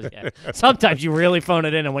 Chicago's, yeah. Sometimes you really phone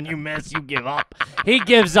it in, and when you miss, you give up. He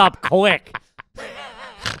gives up quick.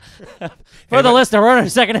 For the listener, we're on our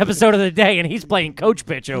second episode of the day, and he's playing coach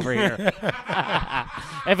pitch over here.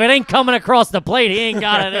 If it ain't coming across the plate, he ain't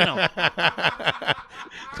got it in him.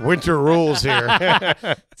 Winter rules here.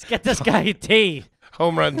 Let's get this guy a tee.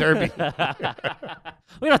 Home run derby.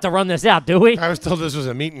 We don't have to run this out, do we? I was told this was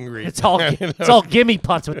a meet and greet. It's all gimme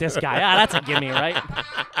putts with this guy. Ah, that's a gimme, right?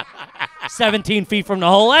 17 feet from the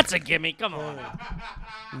hole. That's a gimme. Come on.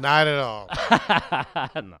 Not at all.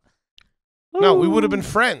 No, we would have been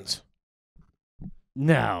friends.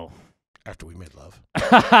 No. After we made love.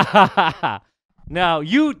 No,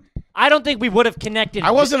 I don't think we would have connected.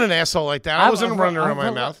 I wasn't an asshole like that. I wasn't running around my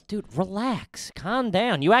mouth. Dude, relax. Calm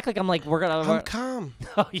down. You act like I'm like, we're going to. I'm calm.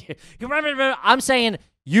 Oh, yeah. You remember, I'm saying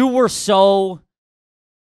you were so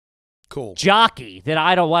cool, jockey that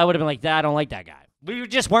I would have been like that. I don't like that guy. We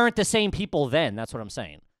just weren't the same people then. That's what I'm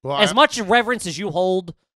saying. Well, as much reverence as you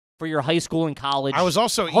hold for your high school and college. I was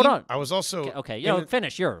also Hold on. I was also okay.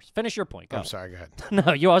 Finish yours. Finish your point. Go. I'm sorry. Go ahead.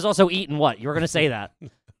 No, I was also eating what? You were going to say that.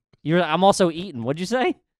 I'm also eating. What'd you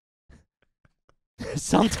say?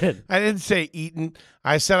 Something. I didn't say eating.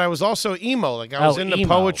 I said I was also emo. Like I was into emo.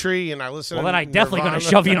 poetry and I listened. Well, then I definitely going to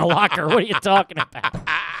shove you in a locker. What are you talking about?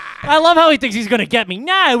 I love how he thinks he's gonna get me.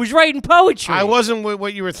 Nah, I was writing poetry. I wasn't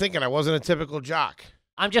what you were thinking. I wasn't a typical jock.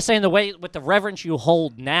 I'm just saying the way with the reverence you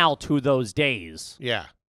hold now to those days. Yeah.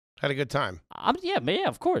 Had a good time. Yeah,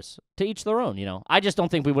 of course. To each their own, you know. I just don't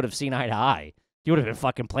think we would have seen eye to eye. You would have been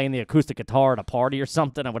fucking playing the acoustic guitar at a party or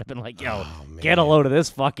something. I would have been like, yo, get a load of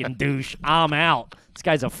this fucking douche. I'm out. This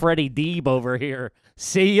guy's a Freddie Deeb over here.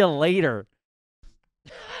 See you later.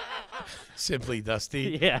 Simply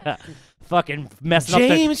Dusty. Yeah. Fucking messing up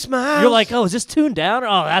James Miles. You're like, oh, is this tuned down?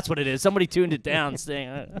 Oh, that's what it is. Somebody tuned it down saying,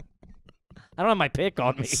 I don't have my pick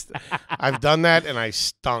on me. I've done that, and I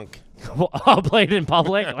stunk. I'll play it in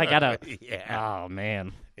public? Like at a... Yeah. Oh,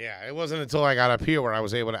 man. Yeah, it wasn't until I got up here where I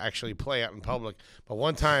was able to actually play out in public. But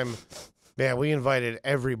one time, man, we invited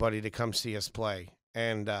everybody to come see us play.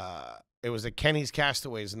 And it was at Kenny's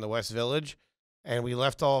Castaways in the West Village. And we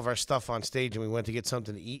left all of our stuff on stage, and we went to get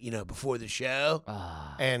something to eat, before the show.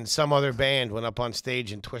 And some other band went up on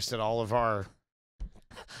stage and twisted all of our...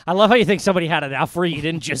 I love how you think somebody had it out for you. You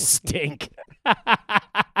didn't just stink.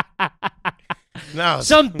 No.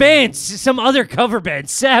 Some other cover band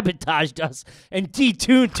sabotaged us and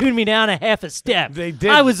tuned me down a half a step. They did.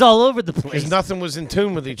 I was all over the place. Because nothing was in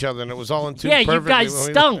tune with each other, and it was all in tune Yeah, perfectly. you guys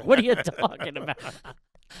stunk. What are you talking about?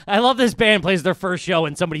 I love this band plays their first show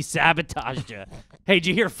and somebody sabotaged you. Hey, did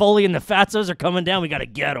you hear Foley and the Fatsos are coming down? We got to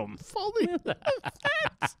get them. Foley and the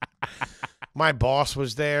Fats. My boss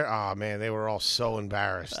was there. Oh man, they were all so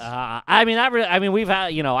embarrassed. We've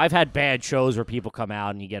had, I've had bad shows where people come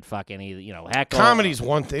out and you get fucking, heckle. Comedy's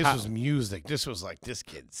one thing. This was music. This was like, this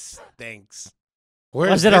kid stinks.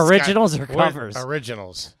 Was it originals or covers?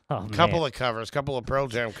 Originals. Oh, couple of covers, couple of Pearl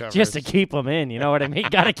Jam covers. Just to keep them in, you know what I mean?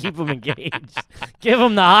 Got to keep them engaged. Give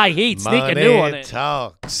them the high heat. Sneak a new one in.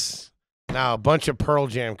 Talks. Now, a bunch of Pearl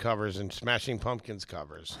Jam covers and Smashing Pumpkins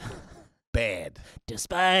covers. Bad.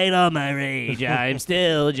 Despite all my rage, I'm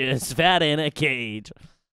still just fat in a cage.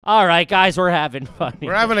 All right, guys, we're having fun.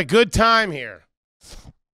 We're having a good time here.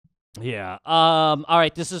 Yeah. All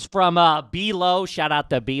right, this is from B-Lo. Shout out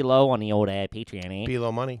to B-Lo on the old Patreon.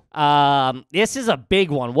 B-Lo money. This is a big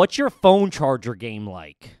one. What's your phone charger game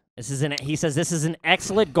like? He says this is an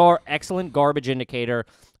excellent garbage indicator.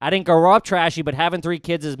 I didn't grow up trashy, but having 3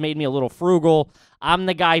 kids has made me a little frugal. I'm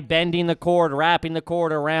the guy bending the cord, wrapping the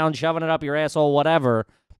cord around, shoving it up your asshole, whatever,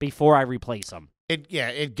 before I replace them.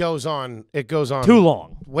 It goes on. It goes on too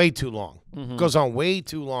long. Way too long. Mm-hmm. It goes on way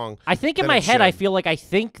too long. I think in my head, I feel like I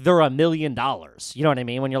think they're $1 million. You know what I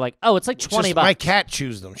mean? When you're like, oh, it's like $20. My cat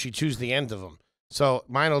chews them. She chews the end of them. So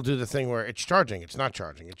mine will do the thing where it's charging, it's not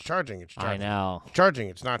charging, it's charging, it's charging. I know. It's charging,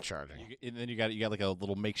 it's not charging. And then you got like a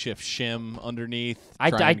little makeshift shim underneath. I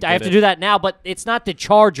have to do that now, but it's not the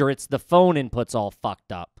charger; it's the phone input's all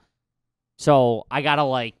fucked up. So I gotta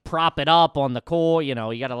like prop it up on the core. You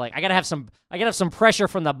gotta I gotta have some pressure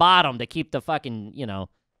from the bottom to keep the fucking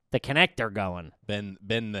the connector going.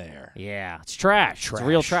 Been there. Yeah, it's trash. It's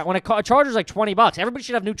real trash. When a charger's like $20, everybody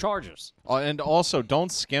should have new chargers. And also,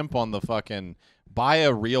 don't skimp on the fucking. Buy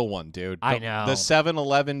a real one, dude. I know. The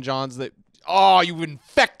 7-Eleven Johns that... Oh, you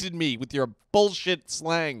infected me with your bullshit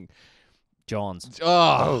slang. Johns.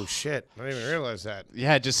 Oh, shit. I didn't even realize that.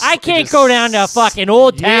 Yeah, just... I can't go down to fucking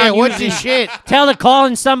Old Town. Yeah, what's this shit?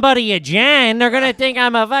 Calling somebody a Jan. They're going to think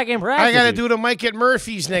I'm a fucking president. I got to do the Mike at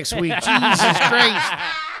Murphy's next week. Jesus Christ.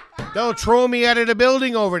 Don't throw me out of the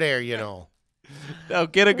building over there, No,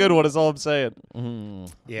 get a good one is all I'm saying.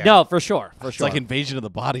 Mm. Yeah. No, for sure. It's like Invasion of the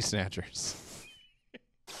Body Snatchers.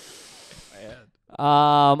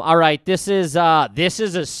 All right, this is a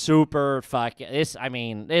super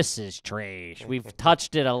fucking this is trash. We've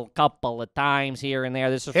touched it a couple of times here and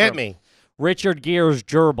there. This is Hit me. Richard Gere's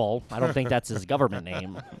gerbil. I don't think that's his government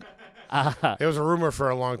name. There was a rumor for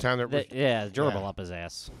a long time that gerbil up his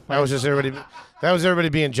ass. That was everybody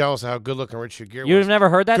being jealous of how good looking Richard Gere was. You've never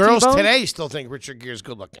heard that? Girls T-Bone? today still think Richard Gere's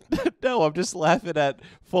good looking. No, I'm just laughing at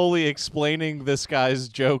Foley explaining this guy's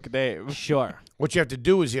joke name. Sure. What you have to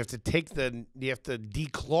do is you have to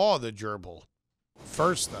declaw the gerbil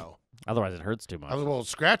first, though. Otherwise, it hurts too much. Otherwise, it'll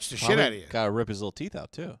scratch the shit out of you. Gotta rip his little teeth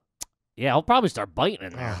out too. Yeah, he'll probably start biting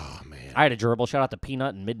in there. Oh man! I had a gerbil. Shout out to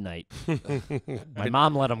Peanut and Midnight. My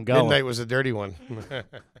mom let him go. Midnight was a dirty one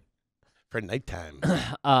for nighttime.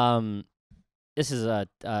 This is a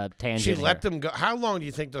tangent. She let them go. How long do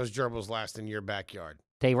you think those gerbils last in your backyard?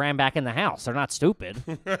 They ran back in the house. They're not stupid.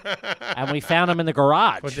 And we found them in the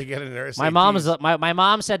garage. What they get in there? My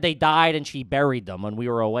mom said they died and she buried them when we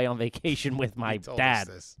were away on vacation with my dad.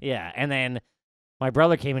 Yeah, and then my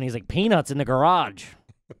brother came in. He's like, Peanuts in the garage.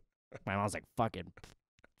 My mom's like, fucking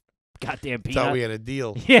Goddamn peanut. Thought we had a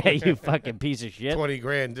deal. Yeah, you fucking piece of shit. 20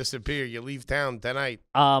 grand disappear. You leave town tonight.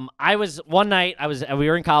 One night we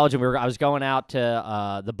were in college and I was going out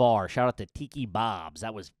to the bar. Shout out to Tiki Bob's.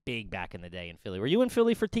 That was big back in the day in Philly. Were you in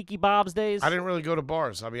Philly for Tiki Bob's days? I didn't really go to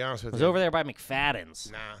bars, I'll be honest with I was you. over there by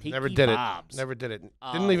McFadden's. Nah, Tiki never did Bob's. it. Never did it.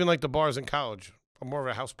 Didn't even like the bars in college. I'm more of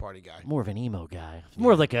a house party guy. More of an emo guy.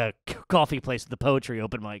 More of like a coffee place with the poetry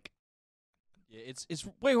open mic. Yeah, it's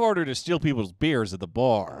way harder to steal people's beers at the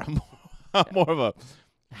bar. I'm more of a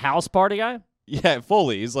house party guy. Yeah,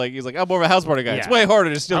 Foley. He's like I'm more of a house party guy. Yeah. It's way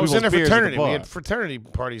harder to steal I was people's in a beers fraternity. at the bar. We had fraternity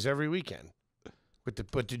parties every weekend with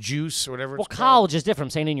the juice or whatever. Well, it's college is different.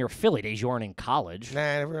 I'm saying in your Philly days, you weren't in college. called. Nah,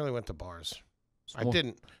 I never really went to bars. I more-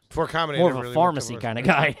 didn't. Before comedy, I More of never a really pharmacy went to kind of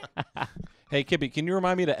bars. guy. Hey, Kippy, can you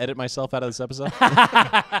remind me to edit myself out of this episode?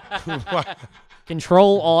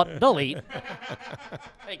 Control, Alt, Delete.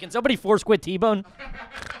 Hey, can somebody force quit T-Bone?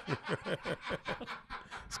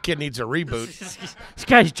 This kid needs a reboot. This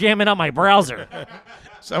guy's jamming up my browser.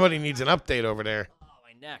 Somebody needs an update over there. Oh,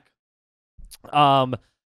 my neck.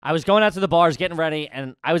 I was going out to the bars, getting ready,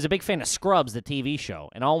 and I was a big fan of Scrubs, the TV show.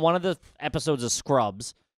 And on one of the episodes of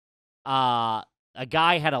Scrubs, a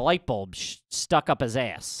guy had a light bulb stuck up his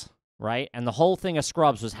ass, right? And the whole thing of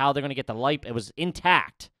Scrubs was how they're going to get the light. It was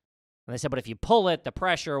intact. And they said, but if you pull it, the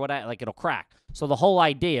pressure, like it'll crack. So the whole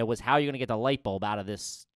idea was how you're going to get the light bulb out of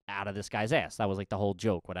this guy's ass. That was like the whole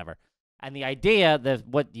joke, whatever. And the idea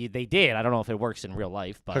that they did, I don't know if it works in real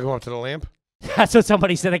life, but I go up to the lamp. that's what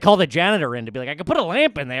somebody said. They called the janitor in to be like, I could put a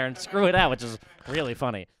lamp in there and screw it out, which is really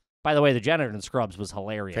funny. By the way, the janitor in Scrubs was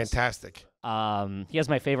hilarious. Fantastic. He has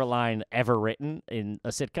my favorite line ever written in a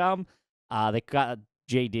sitcom. They got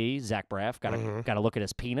JD, Zach Braff, got to look at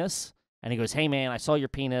his penis. And he goes, hey, man, I saw your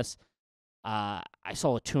penis. I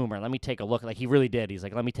saw a tumor. Let me take a look. Like, he really did. He's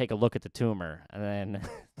like, let me take a look at the tumor. And then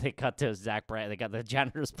they cut to Zach Braff. They got the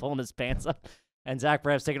janitor's pulling his pants up. And Zach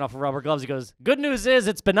Braff's taking off the rubber gloves. He goes, good news is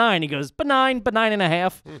it's benign. He goes, benign and a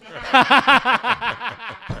half.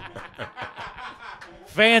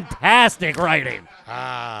 Fantastic writing.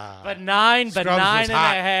 Benign and hot.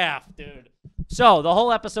 a half, dude. So the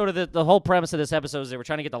whole episode of the whole premise of this episode is they were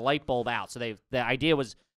trying to get the light bulb out. So the idea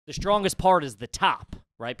was the strongest part is the top,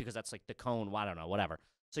 right? Because that's like the cone. Well, I don't know, whatever.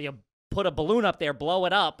 So you put a balloon up there, blow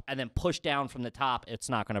it up, and then push down from the top. It's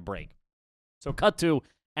not going to break. So cut to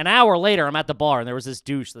an hour later, I'm at the bar, and there was this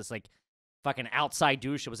douche, this like fucking outside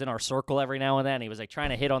douche that was in our circle every now and then. He was like trying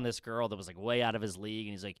to hit on this girl that was like way out of his league,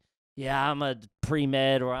 and he's like, yeah, I'm a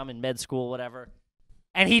pre-med or I'm in med school, whatever.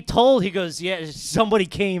 And he goes, yeah, somebody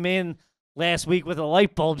came in last week with a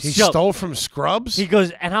light bulb. He stole from Scrubs? He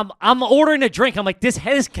goes, and I'm ordering a drink. I'm like, this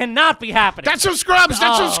cannot be happening. That's from Scrubs!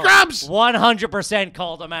 That's from Scrubs! 100%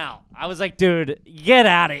 called him out. I was like, dude, get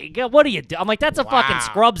out of here. What are you doing? I'm like, that's a fucking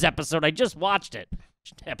Scrubs episode. I just watched it.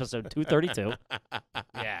 Episode 232.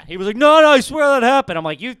 Yeah. He was like, no, I swear that happened. I'm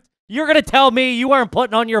like, you're going to tell me you weren't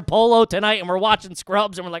putting on your polo tonight and we're watching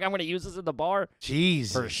Scrubs and we're like, I'm going to use this in the bar?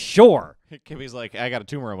 Jeez. For sure. Kippy's like, I got a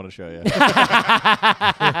tumor I want to show you.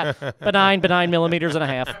 benign millimeters and a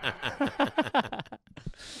half.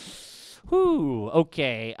 Whew.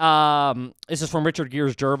 Okay. This is from Richard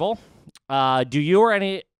Gears Gerbil. Do you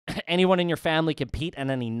or anyone in your family compete in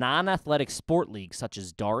any non-athletic sport leagues such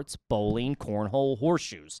as darts, bowling, cornhole,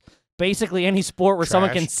 horseshoes? Basically any sport where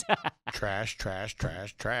someone can... Trash.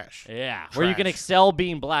 Yeah, where you can excel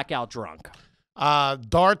being blackout drunk.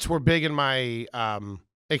 Darts were big in my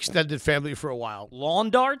extended family for a while. Lawn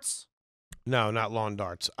darts? No, not lawn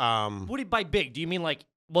darts. What do you by big? Do you mean like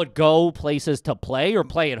go places to play or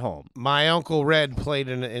play at home? My Uncle Red played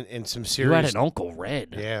in some serious... You had an Uncle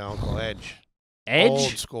Red. Yeah, Uncle Edge. Edge?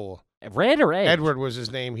 Old school. Red or Edge? Edward was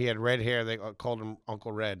his name. He had red hair. They called him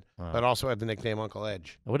Uncle Red, but also had the nickname Uncle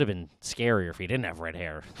Edge. It would have been scarier if he didn't have red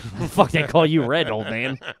hair. Fuck, they call you Red, old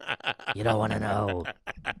man. You don't want to know.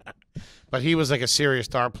 But he was like a serious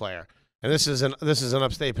dart player, and this is in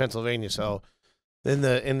upstate Pennsylvania. So in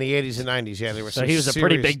the 80s and 90s, yeah, there was. So he was a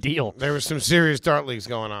pretty big deal. There was some serious dart leagues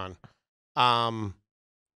going on.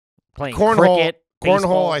 Playing cornhole,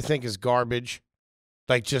 baseball. I think, is garbage.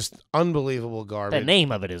 Like, just unbelievul garbage. The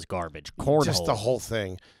name of it is garbage. Cornhole. Just the whole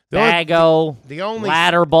thing. Bago, the only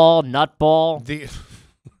ladder ball, nut ball. The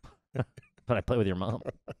But I play with your mom.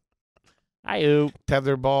 Hi-oo.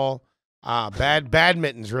 tether ball.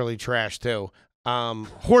 Badminton's really trash, too.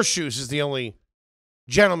 Horseshoes is the only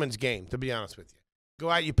gentleman's game, to be honest with you. Go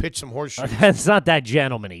out, you pitch some horseshoes. It's not that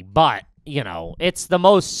gentleman-y, but, you know, it's the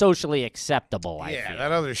most socially acceptable, I feel.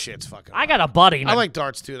 That other shit's fucking... I got a buddy. I like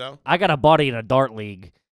darts, too, though. I got a buddy in a dart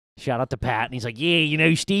league. Shout out to Pat. And he's like, yeah, you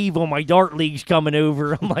know, Steve on my dart league's coming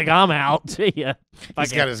over. I'm like, I'm out. See ya.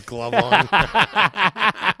 He's got his glove on.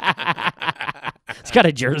 He's got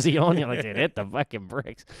a jersey on. You're like, dude, hit the fucking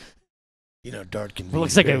bricks. You know, dart can It be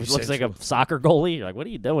looks like very a sensual. soccer goalie. You're like, what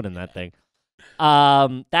are you doing in that thing?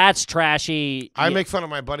 That's trashy. I make fun of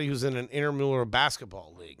my buddy who's in an intramural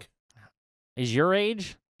basketball league. Is your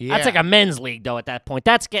age? Yeah. That's like a men's league though. At that point,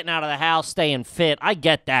 that's getting out of the house, staying fit. I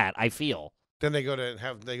get that. I feel. Then they go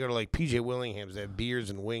to like PJ Willingham's. They have beers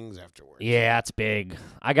and wings afterwards. Yeah, that's big.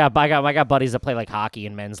 I got buddies that play like hockey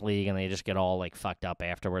in men's league, and they just get all like fucked up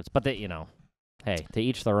afterwards. But they, hey, to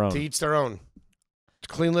each their own. To each their own.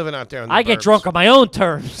 It's clean living out there. In the I get burbs. drunk on my own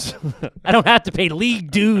terms. I don't have to pay league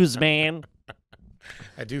dues, man.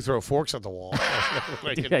 I do throw forks at the wall.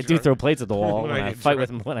 I do throw plates at the wall when I fight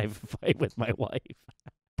with my wife.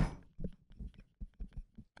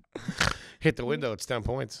 Hit the window. It's 10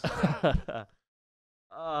 points.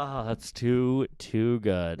 Oh, that's too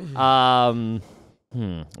good.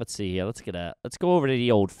 Let's see. Let's go over to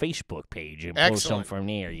the old Facebook page and post some Excellent. from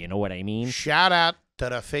there. You know what I mean? Shout out to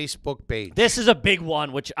the Facebook page. This is a big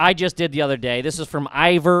one, which I just did the other day. This is from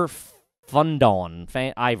Ivor Fundon.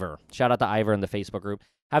 Ivor. Shout out to Ivor in the Facebook group.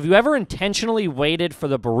 Have you ever intentionally waited for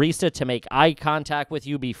the barista to make eye contact with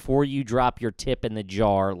you before you drop your tip in the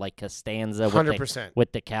jar like Costanza 100%.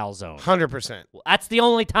 with the calzone? 100%. That's the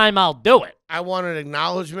only time I'll do it. I want an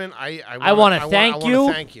acknowledgement. I want to thank you.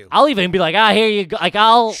 Thank you. I'll even be like, here you go. Like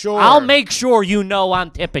Sure. I'll make sure you know I'm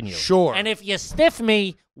tipping you. Sure. And if you stiff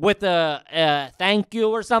me with a thank you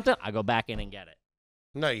or something, I go back in and get it.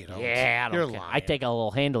 No, you don't. Yeah, I don't You're care. lying. I take a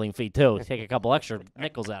little handling fee too. Take a couple extra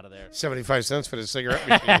nickels out of there. 75 cents for the cigarette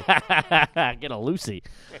machine. Get a Lucy.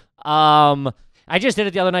 I just did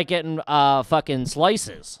it the other night getting fucking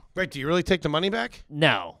slices. Wait, do you really take the money back?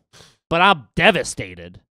 No, but I'm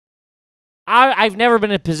devastated. I've never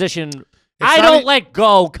been in a position. I not don't e- let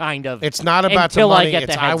go, kind of. It's not about Until the I money. get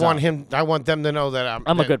It's the I heads want up. him. I want them to know that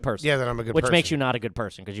I'm a good person. Yeah, that I'm a good Which person. makes you not a good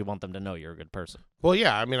person because you want them to know you're a good person. Well,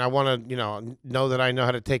 yeah. I mean, I want to, know that I know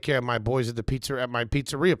how to take care of my boys at my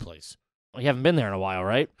pizzeria place. You haven't been there in a while,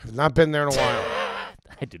 right? I've not been there in a while.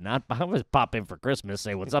 I do not. I was pop in for Christmas,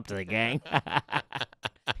 say what's up to the gang.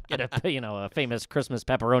 Get a famous Christmas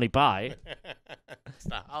pepperoni pie. It's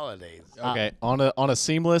the holidays. Okay, on a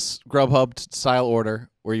seamless Grubhub style order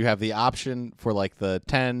where you have the option for like the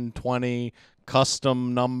 10, 20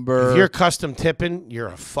 custom number. If you're custom tipping, you're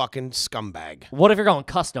a fucking scumbag. What if you're going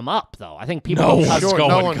custom up though? I think people No go one's custom. going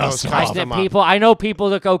no one custom goes up. custom I know people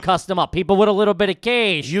that go custom up. People with a little bit of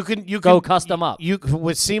cash. You can go custom up. You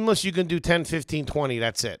with seamless, you can do 10, 15, 20.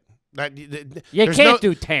 That's it. You there's can't no-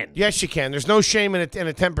 do 10. Yes, you can. There's no shame in a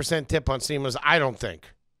 10% tip on seamless. I don't think.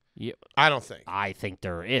 I don't think. I think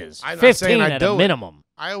there is. I'm not 15 saying I at do a it. minimum.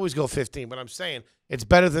 I always go 15, but I'm saying it's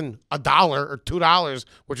better than $1 or $2,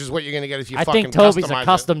 which is what you're gonna get if you I fucking think Toby's customize a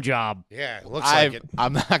custom job. It. Yeah, it looks like it.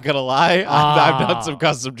 I'm not gonna lie. I've done some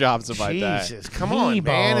custom jobs in my day. Jesus, come on,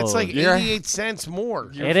 man! It's like T-Bone. 88 cents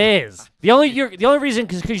more. It is. The only reason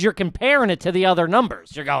because you're comparing it to the other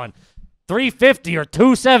numbers. You're going 350 or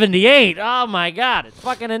 278. Oh my God, it's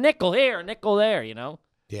fucking a nickel here, a nickel there.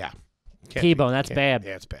 Yeah, T-Bone, that's bad.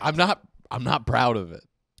 Yeah, it's bad. I'm not proud of it.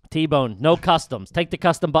 T-Bone, no customs. Take the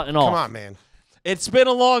custom button off. Come on, man. It's been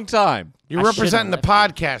a long time. You're I representing the should've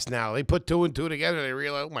podcast now. They put 2 and 2 together. They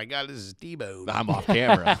realize, oh my God, this is T-Bone. I'm off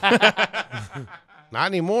camera. Not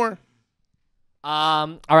anymore.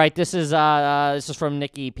 All right, this is from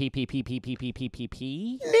Nikki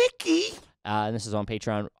PPPPPPPP. Nikki. And this is on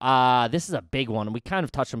Patreon. This is a big one. We kind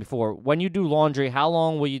of touched on before. When you do laundry, how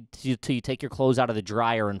long will till you take your clothes out of the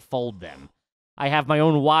dryer and fold them? I have my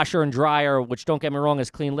own washer and dryer, which don't get me wrong is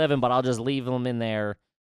clean living, but I'll just leave them in there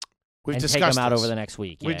We've and take discussed them out this. over the next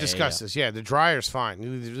week. We've discussed this. Yeah, the dryer's fine. You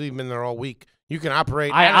leave them in there all week. You can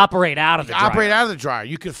operate. I operate out of the dryer. Operate out of the dryer.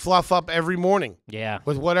 You can fluff up every morning Yeah.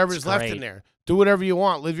 with whatever's It's left great. in there. Do whatever you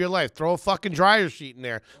want. Live your life. Throw a fucking dryer sheet in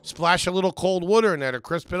there. Splash a little cold water in there to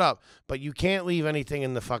crisp it up. But you can't leave anything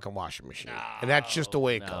in the fucking washing machine. And that's just the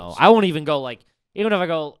way it goes. I won't even go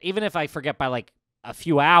even if I forget by a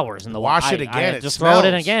few hours in the Wash it I again, it just throw it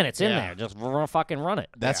in smells. again. It's in Yeah. there. Just fucking run it.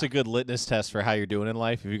 That's a good litmus test for how you're doing in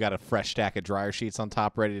life. If you got a fresh stack of dryer sheets on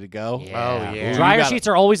top ready to go. Yeah. yeah. Dryer You gotta- sheets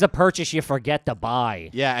are always a purchase you forget to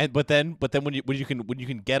buy. Yeah, but then when you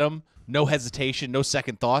can get them, no hesitation, no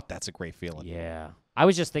second thought. That's a great feeling. Yeah. I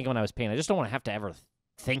was just thinking when I was paying, I just don't want to have to ever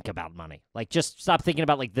think about money. Just stop thinking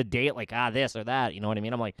about the date, this or that. You know what I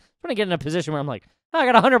mean? I'm I want to get in a position where I'm I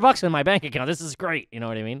got $100 in my bank account. This is great. You know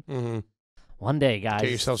what I mean? Mm-hmm. One day, guys.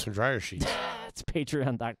 Get yourself some dryer sheets. It's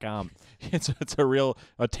patreon.com. It's a real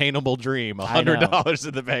attainable dream. I know. $100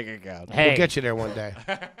 in the bank account. Hey. We'll get you there one day.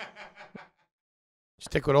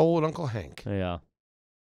 Stick with old Uncle Hank. Yeah.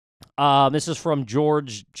 This is from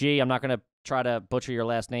George G. I'm not going to try to butcher your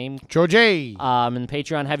last name. George. And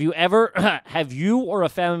Patreon, have you or a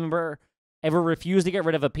family member ever refused to get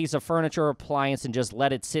rid of a piece of furniture or appliance and just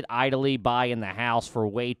let it sit idly by in the house for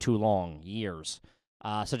way too long, years?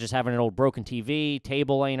 Such as having an old broken TV,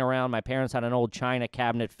 table laying around. My parents had an old china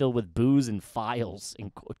cabinet filled with booze and files, in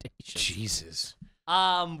quotations. Jesus.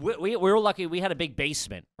 We were lucky. We had a big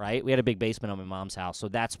basement, right? We had a big basement on my mom's house, so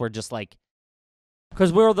that's where just like,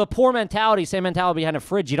 because we're the poor mentality, same mentality behind a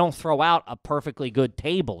fridge. You don't throw out a perfectly good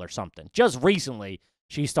table or something. Just recently,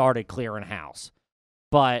 she started clearing house.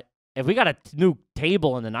 But if we got a new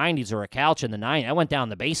table in the 90s or a couch in the 90s, I went down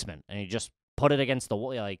the basement and you just put it against the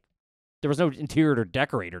wall, like, there was no interior or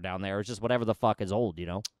decorator down there. It's just whatever the fuck is old, you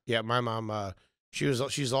know? Yeah, my mom,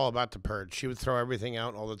 she's all about the purge. She would throw everything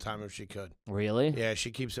out all the time if she could. Really? Yeah,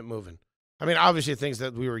 she keeps it moving. I mean, obviously things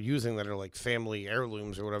that we were using that are like family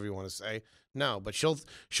heirlooms or whatever you want to say. No, but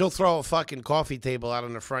she'll throw a fucking coffee table out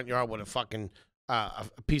in the front yard with a fucking a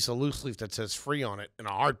piece of loose leaf that says free on it in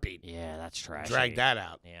a heartbeat. Yeah, that's trash. Drag that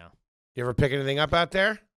out. Yeah. You ever pick anything up out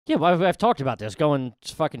there? Yeah, well, I've talked about this. Going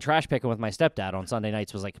fucking trash picking with my stepdad on Sunday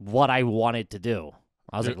nights was like what I wanted to do.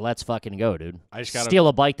 I was like, let's fucking go, dude. I just gotta steal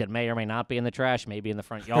a bike that may or may not be in the trash, maybe in the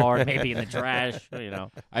front yard, maybe in the trash, you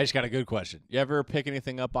know. I just got a good question. You ever pick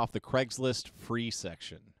anything up off the Craigslist free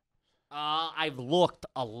section? I've looked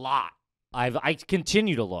a lot. I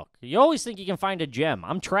continue to look. You always think you can find a gem.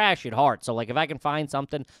 I'm trash at heart, so like if I can find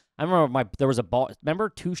something, I remember there was a bar. Remember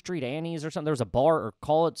 2 Street Annie's or something? There was a bar, or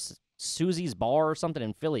call it Susie's Bar or something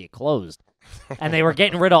in Philly. It closed, and they were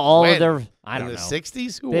getting rid of all of their. I don't know. In the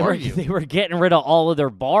 '60s, who are you? They were getting rid of all of their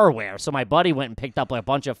barware. So my buddy went and picked up like a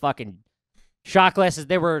bunch of fucking shot glasses.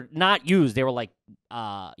 They were not used. They were like,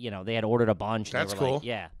 they had ordered a bunch. That's they were cool. Like,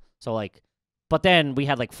 yeah. So like, but then we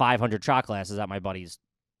had like 500 shot glasses at my buddy's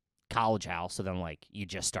college house, so then like you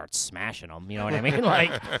just start smashing them, you know what I mean? Like,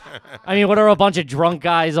 I mean, what are a bunch of drunk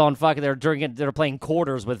guys on fucking? They're playing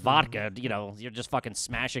quarters with vodka. You know, you're just fucking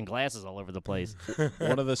smashing glasses all over the place.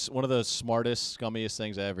 One of the smartest, scummiest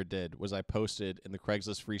things I ever did was I posted in the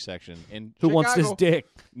Craigslist free section in Who Chicago. wants this dick?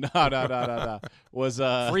 No. Was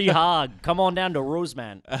free hog? Come on down to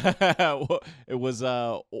Roseman. It was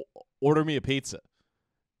order me a pizza.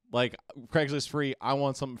 Like Craigslist free. I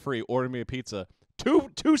want something free. Order me a pizza.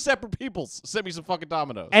 Two separate people sent me some fucking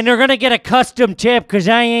Domino's. And they're going to get a custom tip because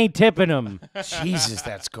I ain't tipping them. Jesus,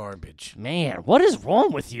 that's garbage. Man, what is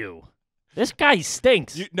wrong with you? This guy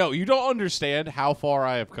stinks. You don't understand how far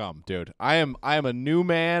I have come, dude. I am a new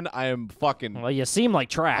man. I am fucking Well, you seem like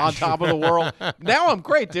trash. on top of the world. Now I'm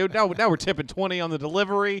great, dude. Now we're tipping 20 on the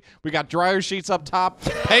delivery. We got dryer sheets up top,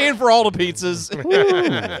 paying for all the pizzas.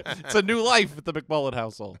 It's a new life at the McMullen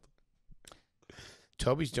household.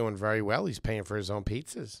 Toby's doing very well. He's paying for his own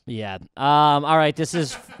pizzas. Yeah. All right. This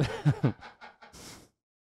is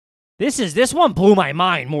this one blew my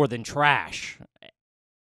mind more than trash.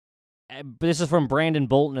 This is from Brandon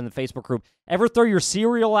Bolton in the Facebook group. Ever throw your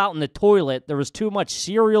cereal out in the toilet? There was too much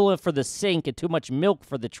cereal for the sink and too much milk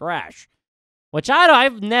for the trash. Which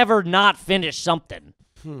I've never not finished something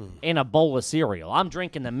in a bowl of cereal. I'm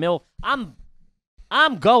drinking the milk. I'm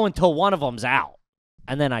going till one of them's out,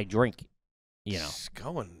 and then I drink it. You know. It's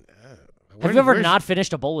going. Have you ever not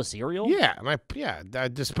finished a bowl of cereal? Yeah, I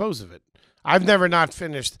dispose of it. I've never not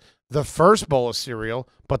finished the first bowl of cereal,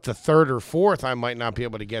 but the third or fourth I might not be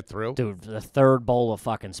able to get through. Dude, the third bowl of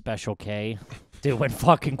fucking Special K. Dude, when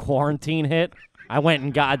fucking quarantine hit, I went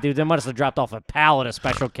and got, dude, they must have dropped off a pallet of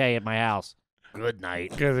Special K at my house. Good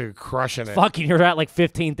night. They're crushing it. Fucking, you're at like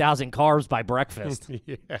 15,000 carbs by breakfast.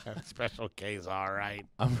 Yeah, Special K's all right.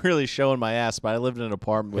 I'm really showing my ass, but I lived in an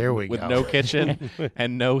apartment with no kitchen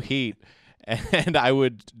and no heat. And I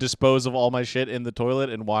would dispose of all my shit in the toilet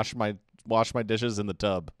and wash my dishes in the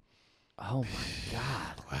tub. Oh my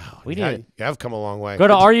God. Wow. You have come a long way. Go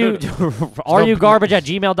to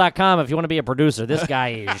arugarbage@gmail.com if you want to be a producer. This guy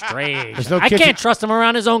is strange. I can't trust him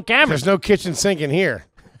around his own camera. There's no kitchen sink in here.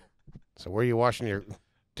 So where are you washing your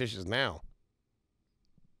dishes now?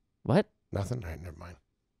 What? Nothing? All right, never mind.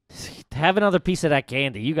 Have another piece of that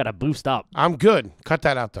candy. You got to boost up. I'm good. Cut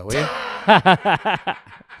that out, though, will you?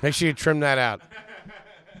 Make sure you trim that out.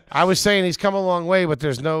 I was saying he's come a long way, but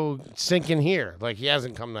there's no sink in here. Like, he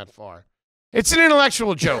hasn't come that far. It's an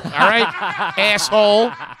intellectual joke, all right?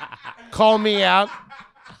 Asshole. Call me out.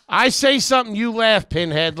 I say something, you laugh,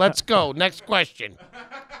 Pinhead. Let's go. Next question.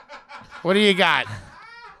 What do you got?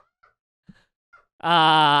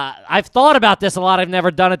 I've thought about this a lot. I've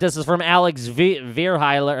never done it. This is from Alex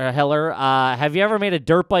Vierheller. Have you ever made a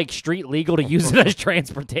dirt bike street legal to use it as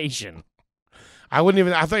transportation? I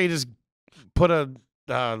thought you just put a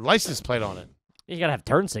license plate on it. You gotta have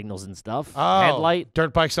turn signals and stuff. Oh, Headlight.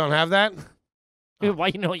 dirt bikes don't have that? Why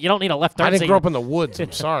you don't need a left turn I didn't signal. grow up in the woods.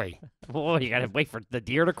 I'm sorry. Well, you gotta wait for the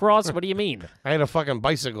deer to cross. What do you mean? I had a fucking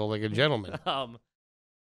bicycle like a gentleman.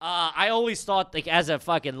 I always thought, like, as a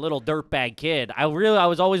fucking little dirtbag kid, I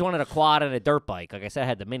was always wanted a quad and a dirt bike. Like I said, I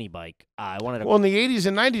had the mini bike. I wanted. Well, in the 80s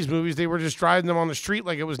and 90s movies, they were just driving them on the street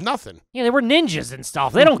like it was nothing. Yeah, they were ninjas and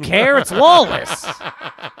stuff. They don't care. It's lawless.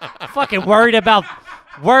 Fucking worried about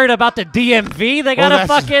the DMV. They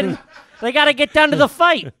gotta they gotta get down to the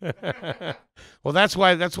fight. Well, that's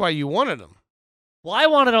why you wanted them. Well, I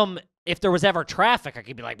wanted them. If there was ever traffic, I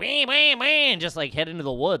could be like, man, man, man, just like head into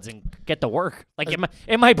the woods and get to work. Like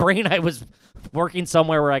in my brain, I was working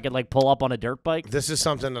somewhere where I could like pull up on a dirt bike. This is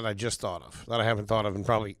something that I just thought of, that I haven't thought of in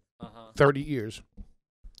probably 30 years.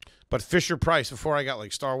 But Fisher-Price, before I got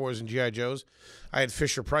like Star Wars and G.I. Joes, I had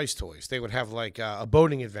Fisher-Price toys. They would have like a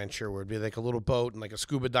boating adventure where it'd be like a little boat and like a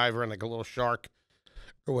scuba diver and like a little shark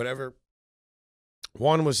or whatever.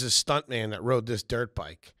 One was this stuntman that rode this dirt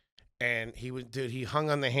bike. And he hung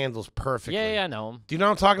on the handles perfectly. Yeah, I know him. Do you know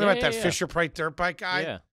what I'm talking about? That yeah. Fisher-Price dirt bike guy?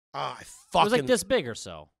 Yeah. Oh, It was like this big or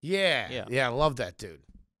so. Yeah, I love that dude.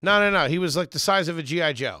 No. He was like the size of a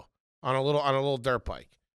G.I. Joe on a little dirt bike.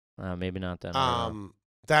 Maybe not then.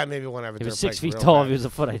 That maybe won't have a he dirt was 6 bike feet real tall. bad. If he was a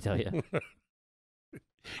foot, I tell you.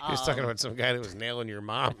 He was talking about some guy that was nailing your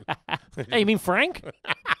mom. Hey, you mean Frank?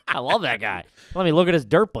 I love that guy. Let me look at his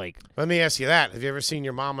dirt bike. Let me ask you that. Have you ever seen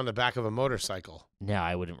your mom on the back of a motorcycle? No,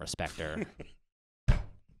 I wouldn't respect her.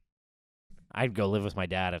 I'd go live with my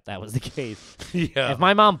dad if that was the case. Yeah. If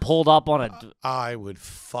my mom pulled up on a... I would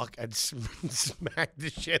I'd smack the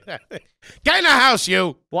shit out of it. Get in the house,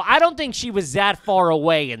 you! Well, I don't think she was that far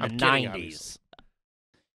away in the I'm kidding, 90s.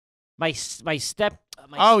 obviously.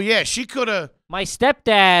 Oh, yeah, she could have... My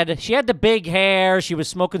stepdad, she had the big hair. She was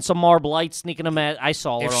smoking some Marb Lights, sneaking them at... I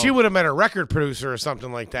saw her. If she would have met a record producer or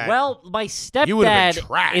something like that... Well, my you would have been stepdad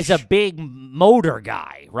trash. is a big motor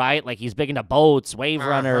guy, right? Like, he's big into boats, wave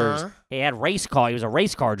runners. He had race car. He was a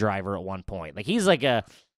race car driver at one point. Like, he's like a...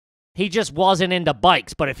 He just wasn't into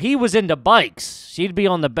bikes. But if he was into bikes, she'd be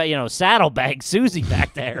on the, saddlebag Susie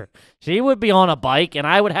back there. She would be on a bike, and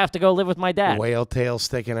I would have to go live with my dad. Whale tail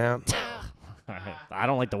sticking out. I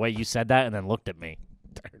don't like the way you said that and then looked at me.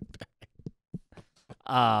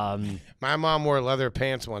 My mom wore leather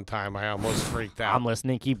pants one time. I almost freaked out. I'm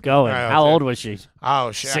listening. Keep going. Right, How okay. old was she?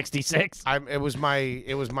 Oh shit! 66. It was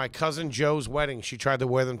my cousin Joe's wedding. She tried to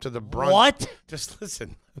wear them to the brunch. What? Just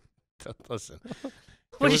listen. Listen.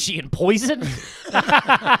 What is she in poison?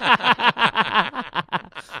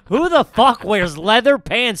 Who the fuck wears leather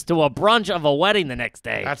pants to a brunch of a wedding the next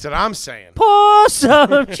day? That's what I'm saying. Pour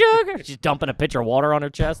some sugar. She's dumping a pitcher of water on her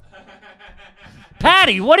chest.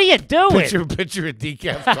 Patty, what are you doing? Picture of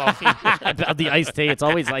decaf coffee. About the iced tea. It's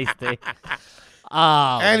always iced tea.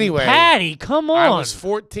 Anyway, Patty, come on. I was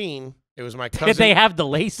 14. It was my cousin. Did they have the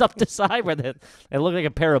lace up the side where they look like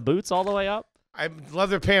a pair of boots all the way up?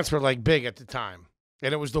 Leather pants were like big at the time,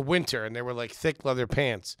 and it was the winter, and they were like thick leather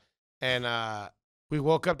pants. And we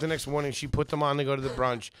woke up the next morning. She put them on to go to the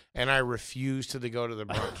brunch, and I refused to go to the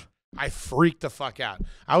brunch. I freaked the fuck out.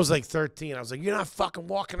 I was like 13. I was like, "You're not fucking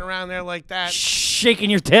walking around there like that." Shaking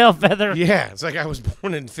your tail feather. Yeah, it's like I was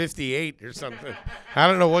born in '58 or something. I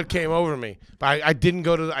don't know what came over me, but I didn't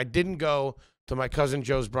go to my cousin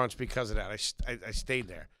Joe's brunch because of that. I stayed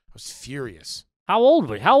there. I was furious. How old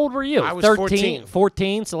were you? I was 13,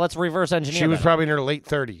 14. So let's reverse engineer. She was that. probably in her late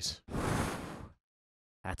 30s.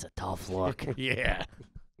 That's a tough look. Yeah.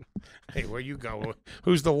 Hey, where you go?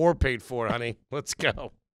 Who's the war paid for, honey? Let's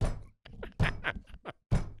go.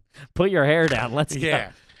 Put your hair down. Let's go.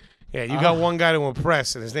 Yeah. Yeah, you got one guy to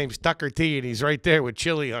impress, and his name's Tucker T, and he's right there with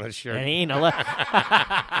chili on his shirt. And he ain't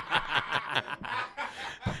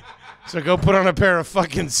So go put on a pair of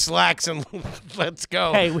fucking slacks and let's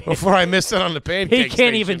go. Hey, before I miss it on the pancake He can't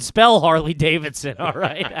station. even spell Harley Davidson, all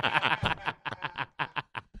right?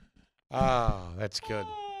 Oh, that's good.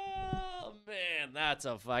 Oh, man, that's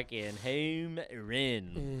a fucking home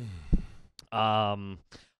run.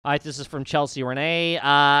 All right, this is from Chelsea Renee.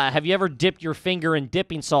 Have you ever dipped your finger in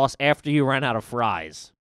dipping sauce after you ran out of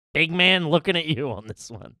fries? Big man looking at you on this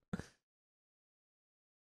one.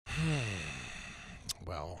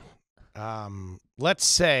 Well, let's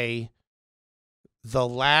say the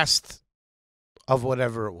last of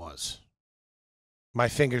whatever it was. My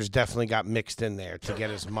fingers definitely got mixed in there to get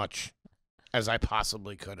as much as I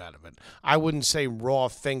possibly could out of it. I wouldn't say raw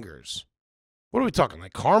fingers. What are we talking,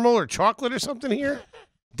 like caramel or chocolate or something here?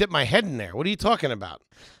 Dip my head in there. What are you talking about?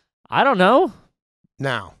 I don't know.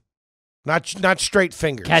 Now, not straight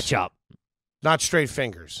fingers. Ketchup. Not straight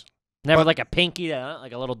fingers. Never like a pinky,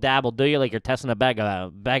 like a little dabble, do you? Like you're testing a bag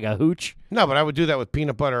of hooch? No, but I would do that with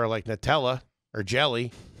peanut butter or like Nutella or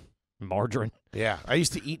jelly. Margarine. Yeah, I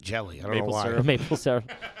used to eat jelly. I don't know why. Maple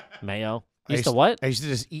syrup. Mayo. Used to what? I used to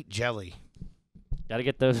just eat jelly. Got to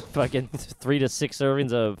get those fucking 3 to 6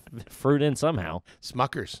 servings of fruit in somehow.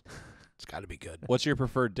 Smuckers. It's got to be good. What's your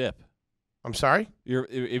preferred dip? I'm sorry?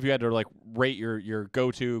 If you had to like rate your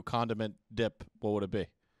go-to condiment dip, what would it be?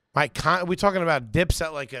 Are we talking about dips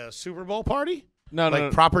at like a Super Bowl party? No,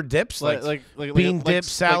 like proper dips, like bean dip,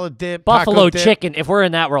 salad dip, buffalo taco chicken. If we're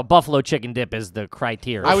in that world, buffalo chicken dip is the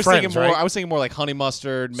criteria. I was friends, thinking more. right? I was thinking more like honey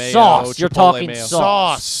mustard, mayo, sauce. You're Chipotle talking mayo.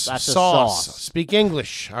 sauce. That's a sauce. Speak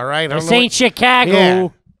English, all right? I don't This know ain't Chicago. Yeah.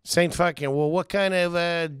 Saint fucking. Well, what kind of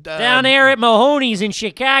Down there at Mahoney's in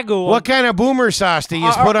Chicago. What kind of boomer sauce do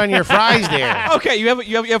you put on your fries there? Okay, you have fries.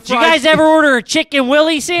 Did you guys ever order a chicken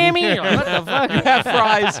Willy, Sammy? What the fuck? You have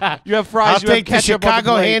fries. You have fries. I'll you take have the ketchup on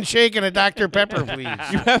Chicago plate. handshake and a Dr. Pepper, please.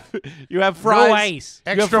 You have fries. No ice. You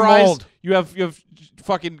have Extra fries. mold. You have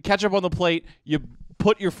fucking ketchup on the plate. You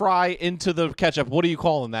put your fry into the ketchup. What are you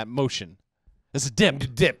calling that motion? It's a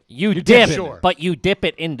dip. Dip. You dip dip, it. Sure. but you dip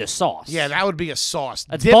it into sauce. Yeah, that would be a sauce.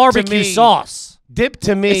 That's Dip barbecue to me, sauce. Dip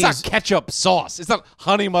to me. It's not ketchup sauce. It's not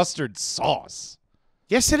honey mustard sauce.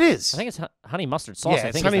 Yes, it is. I think it's honey mustard sauce. Yeah, I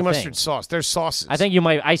it's think honey it's the mustard thing. sauce. There's sauces. I think you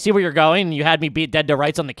might. I see where you're going. You had me beat dead to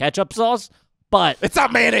rights on the ketchup sauce, but It's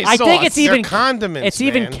not mayonnaise I sauce. think it's They're even condiments. It's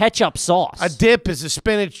even man. ketchup sauce. A dip is a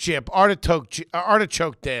spinach chip,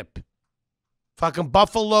 artichoke dip, fucking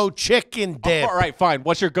buffalo chicken dip. All right, fine.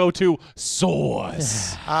 What's your go-to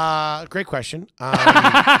sauce? Great question.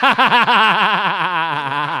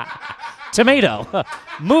 Tomato.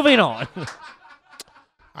 Moving on.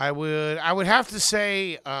 I would have to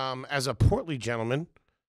say, as a portly gentleman,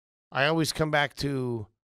 I always come back to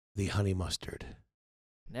the honey mustard.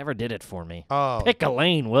 Never did it for me. Oh, Pick a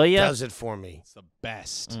lane, will you? does it for me. It's the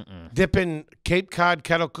best. Dipping Cape Cod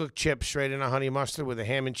kettle cooked chips straight in a honey mustard with a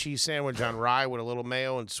ham and cheese sandwich on rye with a little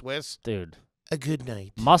mayo and Swiss. Dude. A good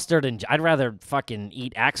night. Mustard and I'd rather fucking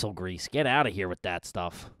eat axle grease. Get out of here with that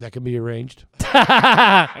stuff. That can be arranged.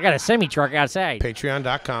 I got a semi truck outside.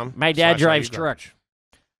 Patreon.com. My dad drives truck.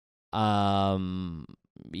 Yeah.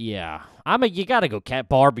 You gotta go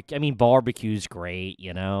barbecue. I mean, barbecue's great,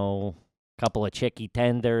 you know. Couple of chicky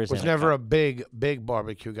tenders. Was never a big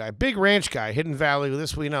barbecue guy. Big ranch guy. Hidden Valley.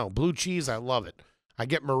 This we know. Blue cheese. I love it. I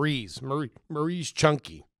get Marie's. Marie's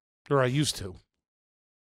chunky, or I used to.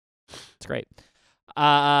 It's great.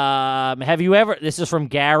 Have you ever? This is from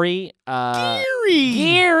Gary.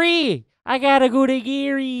 Gary, I gotta go to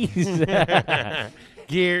Gary's.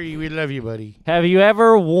 Gary, we love you, buddy. Have you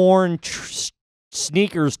ever worn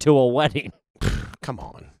sneakers to a wedding? Come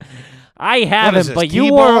on. I haven't, this, but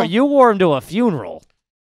T-ball? you wore them to a funeral.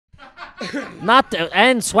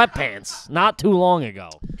 And sweatpants not too long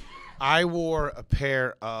ago. I wore a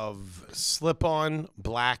pair of slip-on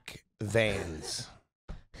black Vans.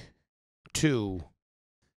 And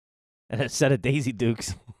a set of Daisy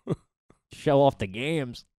Dukes. Show off the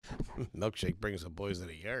games. Milkshake brings the boys to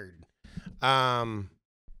the yard.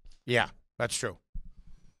 Yeah, that's true.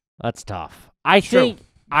 That's tough. I True. think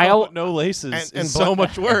No laces And is so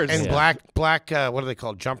much worse. And Yeah. black. What are they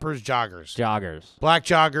called? Joggers. joggers. Black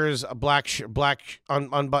joggers, a black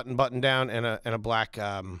unbuttoned button down, and a black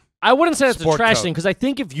I wouldn't say that's a Sport trash coat. thing because I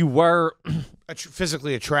think if you were,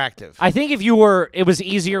 physically attractive. I think if you were, it was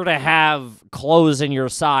easier to have clothes in your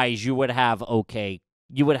size. You would have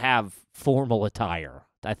You would have formal attire.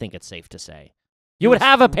 I think it's safe to say. You would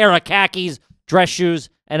have a pair of khakis, dress shoes,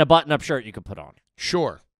 and a button-up shirt you could put on.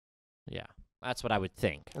 Sure. Yeah, that's what I would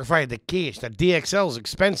think. If I had the cash, that DXL is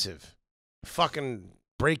expensive. Fucking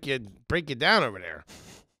break you down over there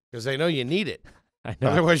because they know you need it. I know.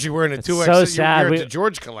 Otherwise, you're wearing a It's 2X. so sad. You're at the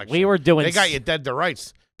George collection. We were doing. They got you dead to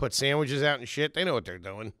rights. Put sandwiches out and shit. They know what they're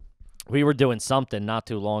doing. We were doing something not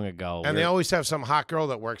too long ago. And they always have some hot girl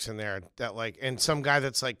that works in there that and some guy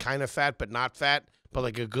that's like kind of fat but not fat, but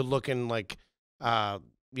like a good looking like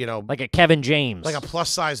like a Kevin James, like a plus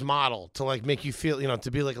size model to like make you feel,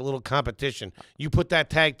 to be like a little competition. You put that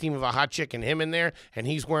tag team of a hot chick and him in there, and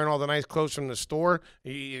he's wearing all the nice clothes from the store.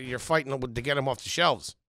 You're fighting to get him off the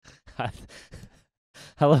shelves.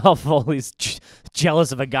 I love how Foley's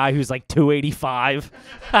jealous of a guy who's like 285.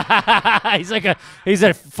 he's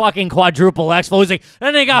a fucking quadruple X. Foley's like,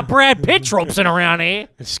 and they got Brad Pitt troping around here.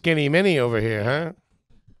 Skinny mini over here,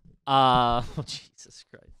 huh? Jesus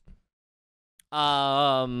Christ.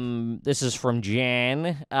 This is from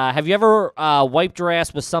Jan. Have you ever wiped your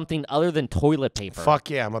ass with something other than toilet paper? Fuck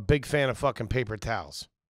yeah, I'm a big fan of fucking paper towels.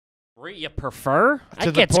 You prefer?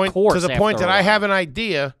 To the point that I have an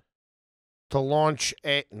idea to launch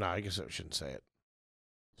a... No, I guess I shouldn't say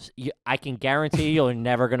it. I can guarantee you're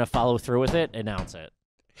never going to follow through with it. Announce it.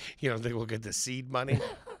 You don't think we'll get the seed money?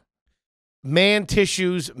 Man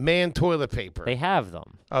tissues, man toilet paper. They have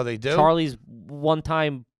them. Oh, they do? Charlie's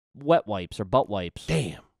one-time wet wipes or butt wipes.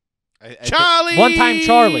 Damn. Charlie! One-time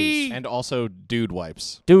Charlie's. And also dude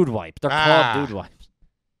wipes. Dude wipe. They're called dude wipes.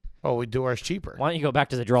 Oh, we do ours cheaper. Why don't you go back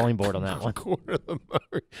to the drawing board on that one? Quarter of the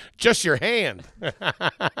money. Just your hand.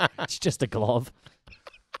 It's just a glove.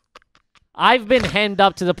 I've been hemmed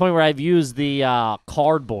up to the point where I've used the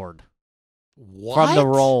cardboard from the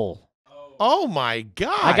roll. Oh, my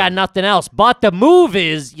God. I got nothing else. But the move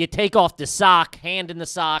is you take off the sock, hand in the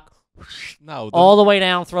sock, all the way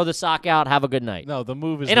down, throw the sock out, have a good night. No, the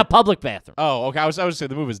move is... In a public bathroom. Oh, okay. I was saying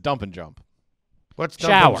the move is dump and jump. What's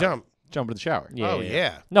shower? Dump and jump? Jump in the shower.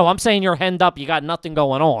 Yeah. No, I'm saying you're hemmed up, you got nothing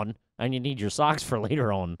going on, and you need your socks for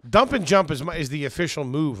later on. Dump and jump is the official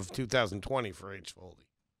move of 2020 for H. Foley.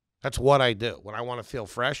 That's what I do. When I want to feel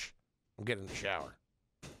fresh, I'm getting in the shower.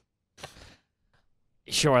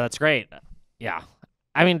 Sure, that's great. Yeah.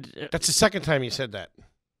 I mean... That's the second time you said that.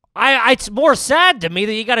 It's more sad to me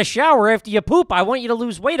that you got to shower after you poop. I want you to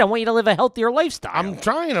lose weight. I want you to live a healthier lifestyle. I'm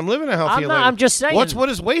trying. I'm living a healthier life. I'm just saying. What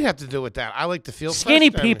does weight have to do with that? I like to feel Skinny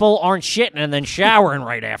fresh. people aren't shitting and then showering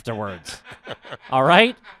right afterwards. All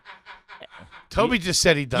right? Toby just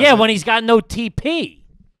said he does. Yeah, when he's got no TP.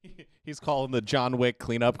 He's calling the John Wick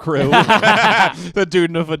cleanup crew. The dude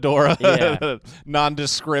in a fedora. Yeah.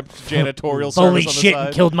 Nondescript janitorial Holy service on the shit, side.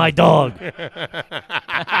 and killed my dog.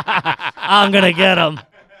 I'm going to get him.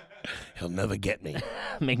 He'll never get me.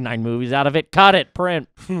 Make 9 movies out of it. Cut it. Print.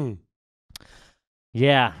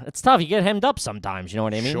 Yeah, it's tough. You get hemmed up sometimes. You know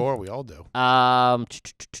what I mean? Sure, we all do.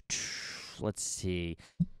 Let's see.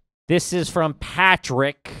 This is from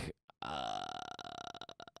Patrick.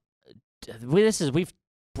 We've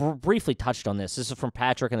briefly touched on this. This is from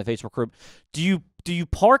Patrick in the Facebook group. Do you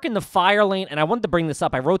park in the fire lane? And I wanted to bring this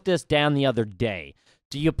up. I wrote this down the other day.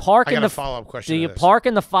 Do you park I got a follow-up question. Do you park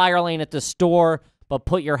in the fire lane at the store, but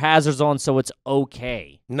put your hazards on so it's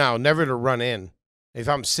okay? No, never to run in. If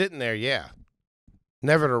I'm sitting there, yeah.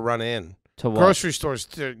 Never to run in. To what? Grocery stores,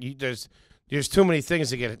 there's too many things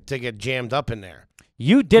to get jammed up in there.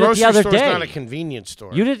 You did it the other day. Grocery store's not a convenience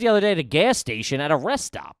store. You did it the other day at a gas station at a rest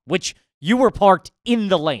stop, which you were parked in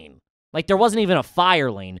the lane. Like there wasn't even a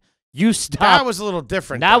fire lane. You stopped. That was a little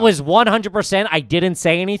different. That though. was 100%. I didn't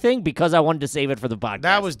say anything because I wanted to save it for the podcast.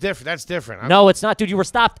 That was different. That's different. No, it's not, dude. You were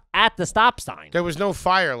stopped at the stop sign. There was no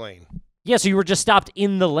fire lane. Yeah, so you were just stopped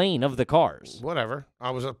in the lane of the cars. Whatever.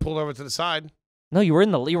 I was pulled over to the side. No, you were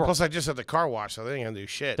in the. Plus, I just had the car wash, so they ain't gonna do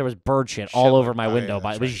shit. There was bird shit all over my window.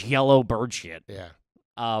 Yeah, It was yellow bird shit. Yeah.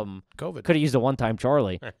 COVID. Could have used a one-time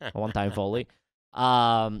Charlie, a one-time Foley.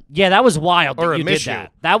 Yeah, that was wild. Or that you did issue.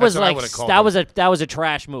 that. That was like that was a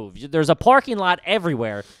trash move. There's a parking lot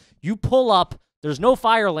everywhere. You pull up. There's no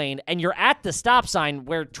fire lane, and you're at the stop sign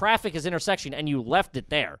where traffic is intersection, and you left it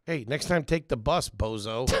there. Hey, next time take the bus,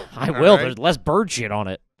 bozo. I will. Right? There's less bird shit on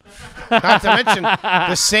it. Not to mention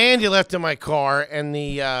the sand you left in my car and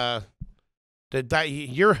your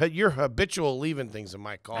habitual leaving things in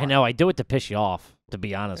my car. I know. I do it to piss you off. To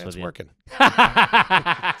be honest with you, it's working.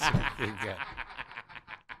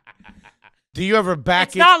 Do you ever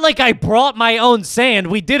It's not like I brought my own sand.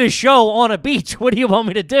 We did a show on a beach. What do you want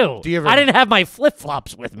me to do? I didn't have my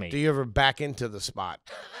flip-flops with me. Do you ever back into the spot?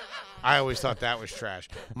 I always thought that was trash.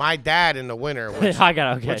 My dad in the winter,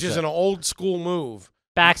 which is an old school move.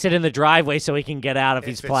 Backs it in the driveway so he can get out if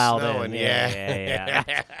he's plowed snowing, in.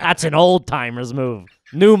 Yeah. That's an old-timer's move.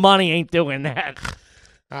 New money ain't doing that.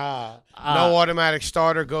 No automatic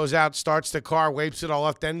starter, goes out, starts the car, wipes it all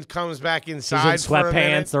up, then comes back inside. He's in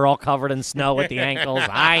sweatpants. They're all covered in snow at the ankles.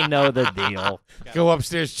 I know the deal. Go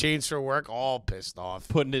upstairs, change for work, all pissed off.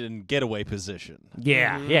 Putting it in getaway position.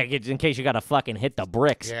 Yeah, yeah, in case you got to fucking hit the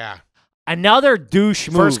bricks. Yeah. Another douche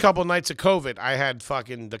move. First couple nights of COVID, I had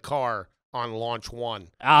fucking the car on launch 1. So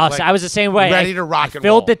I was the same way. Ready to rock and roll.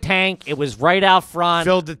 Filled roll. the tank. It was right out front.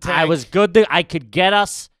 Filled the tank. I was good. I could get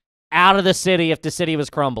us out of the city if the city was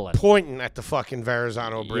crumbling. Pointing at the fucking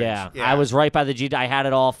Verrazano Bridge. Yeah, I was right by the G. I had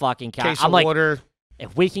it all fucking counted. Case of water.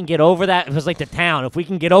 If we can get over that, it was like the town. If we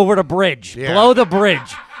can get over the bridge, blow the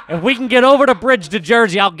bridge. If we can get over the bridge to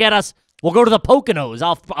Jersey, I'll get us. We'll go to the Poconos.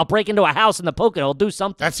 I'll break into a house in the Pocono. I'll do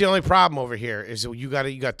something. That's the only problem over here is you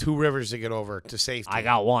got 2 rivers to get over to safety. I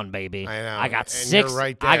got one, baby. I know. I got and 6. You're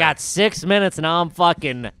right there. I got 6 minutes, and I'm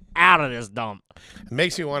fucking out of this dump. It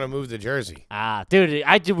makes me want to move to Jersey. Dude,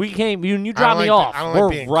 we came. You dropped me off.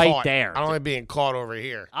 We're right there. I don't like being caught over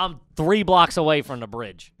here. I'm 3 blocks away from the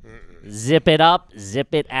bridge. Zip it up,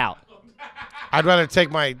 zip it out. I'd rather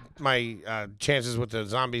take my chances with the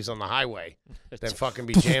zombies on the highway than fucking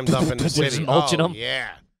be jammed up in the city. Just mulching them?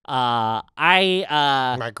 Yeah.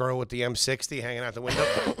 My girl with the M60 hanging out the window.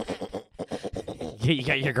 You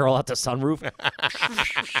got your girl out the sunroof.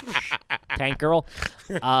 Tank girl.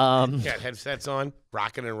 Got headsets on,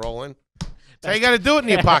 rocking and rolling. That's how you got to do it in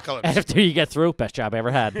the apocalypse. After you get through, best job I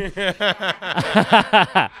ever had. It's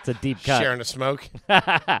a deep cut. Sharing the smoke.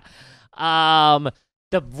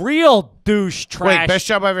 The real douche trash. Wait, best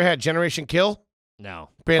job I ever had. Generation Kill? No.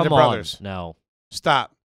 Band of Brothers. No.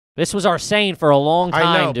 Stop. This was our saying for a long time,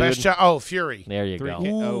 I know. dude. Best job. Oh, Fury. There you go.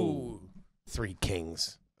 Ooh. Three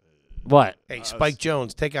Kings. What? Hey, Spike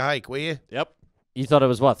Jonze, take a hike, will you? Yep. You thought it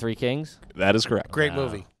was what, Three Kings? That is correct. Great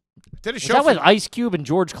movie. Did a Is show that for with Ice Cube and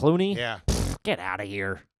George Clooney? Yeah. Get out of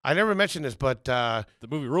here. I never mentioned this, but The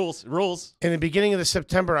movie rules. It rules. in the beginning of the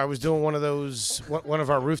September, I was doing one of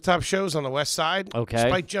our rooftop shows on the west side. Okay.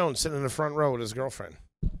 Spike Jonze sitting in the front row with his girlfriend.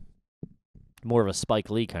 More of a Spike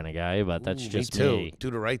Lee kind of guy, but that's just me too. me. Do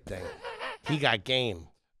the right thing. He got game.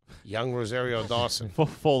 Young Rosario Dawson.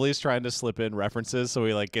 Foley's trying to slip in references so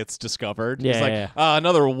he gets discovered. Yeah, He's like, yeah.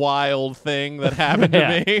 Another wild thing that happened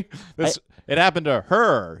to me. It happened to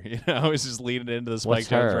her. He's just leading into the Spike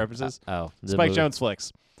Jonze references. Spike Jonze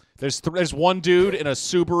flicks. There's one dude in a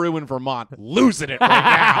Subaru in Vermont losing it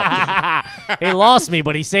right now. He lost me,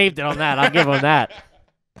 but he saved it on that. I'll give him that.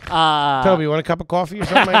 Toby, you want a cup of coffee or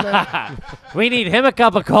something like that? We need him a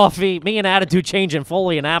cup of coffee, me an attitude change, and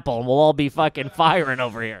Foley and Apple, and we'll all be fucking firing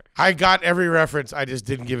over here. I got every reference. I just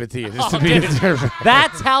didn't give it to you. Just to be Dude, deserving.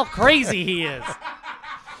 that's how crazy he is.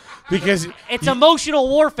 Because It's emotional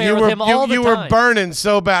warfare with him all the you time. were burning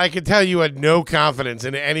so bad. I could tell you had no confidence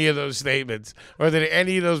in any of those statements or that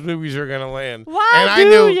any of those movies are going to land. Why and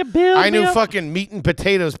do you build I knew me up? fucking meat and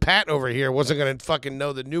potatoes Pat over here wasn't going to fucking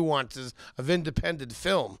know the nuances of independent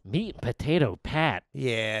film. Meat and potato Pat.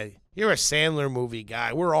 Yeah, you're a Sandler movie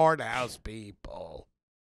guy. We're art house people.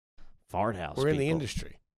 Fart house. We're in the people.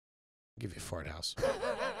 industry. I'll give you a fart house.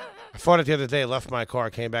 I fought it the other day. Left my car.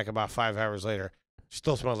 Came back about 5 hours later.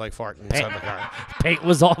 Still smelled like fart inside the car. Paint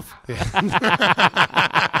was off.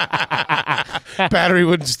 Battery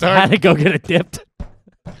wouldn't Had start. to go get it dipped.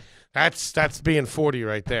 That's being 40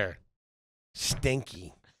 right there.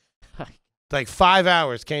 Stinky. Like 5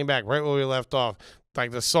 hours, came back right where we left off.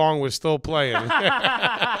 Like the song was still playing.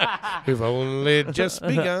 We've only just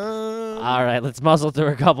begun. All right, let's muzzle through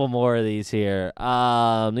a couple more of these here.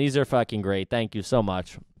 These are fucking great. Thank you so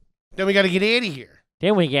much. Then we got to get out of here.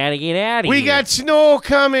 Then we gotta get out of here. We got snow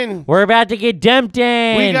coming. We're about to get dumped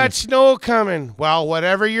in. We got snow coming. Well,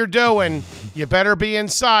 whatever you're doing, you better be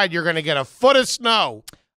inside. You're going to get a foot of snow.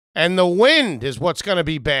 And the wind is what's going to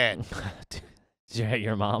be bad. Is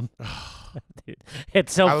your mom? Dude,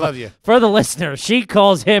 it's so I love you. For the listener, she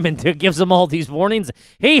calls him and gives him all these warnings.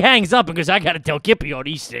 He hangs up and goes, I got to tell Kippy all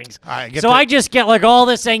these things. I just get all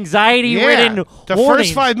this anxiety-ridden The warnings.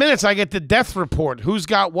 first 5 minutes, I get the death report. Who's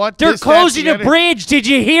got what? They're this, closing that, the bridge. Did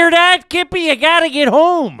you hear that, Kippy? You got to get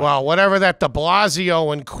home. Well, whatever that de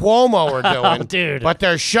Blasio and Cuomo are doing. Dude. But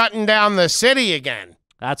they're shutting down the city again.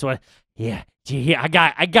 That's what, yeah.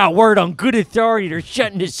 I got word on good authority. They're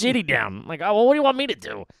shutting the city down. I'm like, oh, well, what do you want me to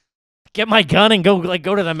do? Get my gun and go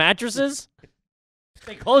to the mattresses?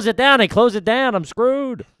 They close it down. I'm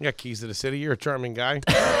screwed. You got keys to the city. You're a charming guy.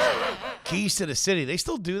 Keys to the city. They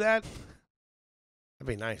still do that? That'd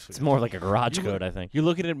be nice. It's more like a garage code, I think. You're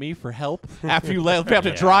looking at me for help after you have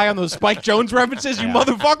to dry on those Spike Jonze references, you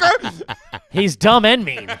motherfucker? He's dumb and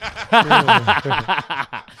mean.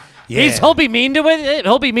 He'll be mean to it.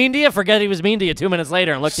 He'll be mean to you. Forget he was mean to you 2 minutes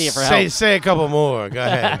later and look to you for help. Say a couple more. Go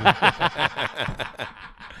ahead.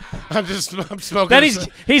 I'm smoking. Then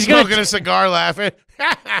he's smoking a cigar, laughing.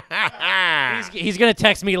 He's gonna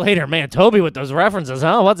text me later. Man, Toby with those references,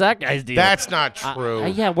 huh? What's that guy's deal? That's not true.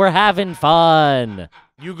 Yeah, we're having fun.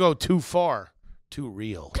 You go too far, too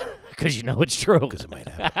real. Because you know it's true. Because it might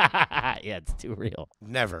happen. Yeah, it's too real.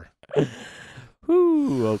 Never.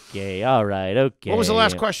 Whew, okay, all right, okay. What was the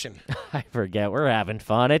last question? I forget. We're having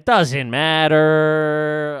fun. It doesn't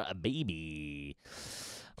matter, baby.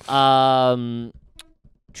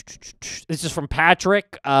 This is from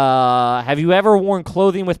Patrick. Have you ever worn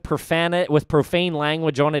clothing with profane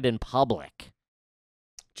language on it in public?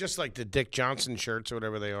 Just like the Dick Johnson shirts or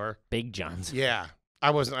whatever they are. Big Johnson. Yeah.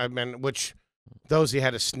 I meant which those he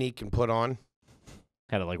had to sneak and put on.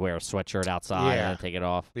 Had to wear a sweatshirt outside and then take it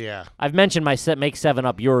off. Yeah. I've mentioned my Make 7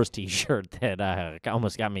 Up Yours t-shirt that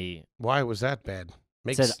almost got me. Why was that bad?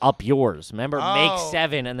 It said up yours. Remember, make Oh.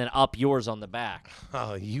 7 and then up yours on the back.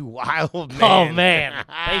 Oh, you wild man. Oh, man.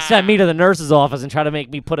 They sent me to the nurse's office and tried to make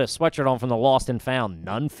me put a sweatshirt on from the Lost and Found.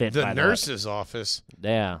 None fit, The by the way. nurse's office.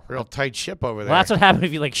 Yeah. Real tight ship over there. Well, that's what happened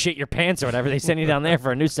if you, like, shit your pants or whatever. They send you down there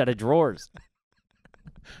for a new set of drawers.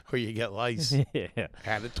 Where you get lice. Yeah.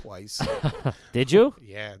 Had it twice. Did you?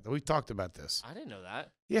 Yeah, we talked about this. I didn't know that.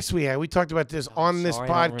 Yes, we had. We talked about this on this sorry,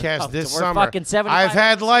 I don't podcast remember. this We're summer. fucking 75 I've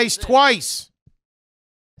had lice twice.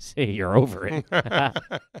 See, you're over it.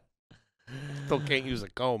 Still can't use a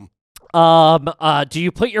comb. Do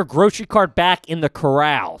you put your grocery cart back in the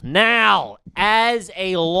corral? Now, as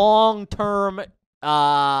a long-term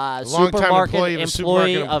supermarket employee of a employee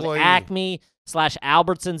supermarket of employee.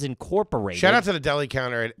 Acme/Albertsons Incorporated. Shout out to the deli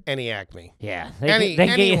counter at any Acme. Yeah.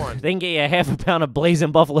 Anyone. They can get you a half a pound of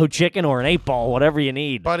blazing buffalo chicken or an 8-ball, whatever you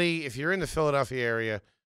need. Buddy, if you're in the Philadelphia area,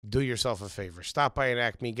 do yourself a favor. Stop by an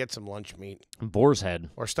Acme, get some lunch meat. Boar's Head.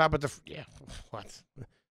 Or stop at the... Yeah, what?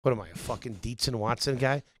 What am I, a fucking Dietz and Watson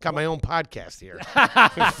guy? Got my own podcast here.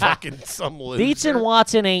 Fucking some loser. Dietz and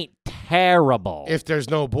Watson ain't terrible. If there's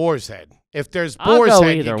no Boar's Head. If there's I'll Boar's go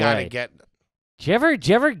Head, you either gotta way. get... Do you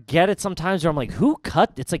ever get it sometimes where I'm like, who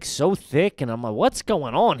cut? It's like so thick, and I'm like, what's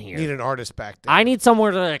going on here? Need an artist back there. I need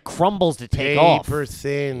somewhere that it crumbles to take off. Paper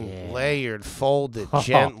thin, Yeah. layered, folded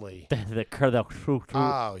gently. The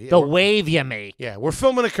Yeah, wave you make. yeah, we're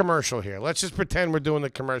filming a commercial here. Let's just pretend we're doing the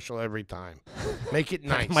commercial every time. Make it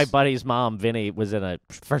nice. My buddy's mom, Vinny, was in a,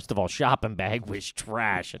 first of all, shopping bag was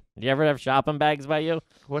trash. Do you ever have shopping bags by you?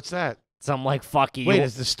 What's that? So I'm like, fuck you. Wait,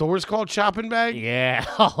 is the store's called Shopping Bag? Yeah.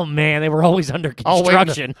 Oh, man, they were always under I'll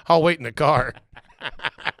construction. wait in the car.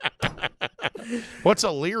 What's a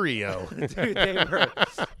Lirio? Dude,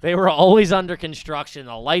 they were always under construction.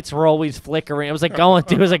 The lights were always flickering. It was like going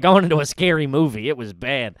into a scary movie. It was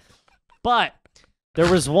bad. But there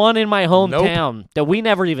was one in my hometown that we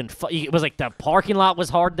never even it was like the parking lot was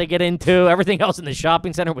hard to get into. Everything else in the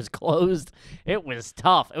shopping center was closed. It was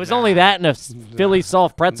tough. It was only that and a Philly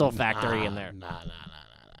soft pretzel factory in there. Nah.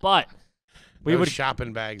 But we Those would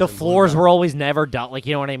shopping bags. the in Blue floors Mountain. were always never done. Like,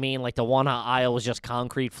 you know what I mean? Like the one aisle was just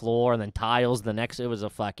concrete floor and then tiles. The next, it was a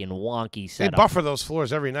fucking wonky They setup. buffer those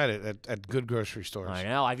floors every night at good grocery stores. I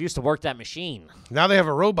know. I've used to work that machine. Now they have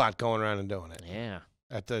a robot going around and doing it Yeah.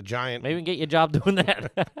 at the giant. Maybe we can get you a job doing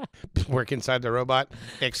that. Work inside the robot.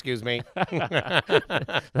 Excuse me.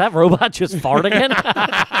 That robot just fart again?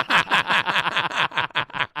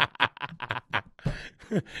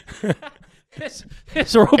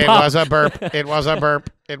 This robot. It was a burp. It was a burp.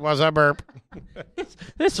 It was a burp.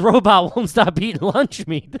 This robot won't stop eating lunch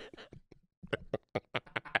meat.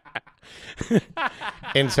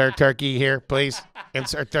 Insert turkey here, please.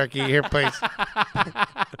 Insert turkey here, please.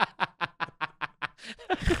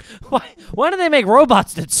 Why do they make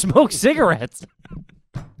robots that smoke cigarettes?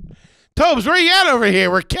 Tobes, where you at over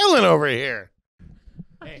here? We're killing over here.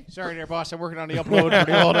 Hey, sorry there, boss. I'm working on the upload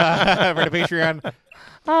for the old for the Patreon.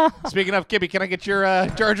 Speaking of Kippy, can I get your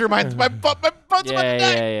charger? My phone's about to die.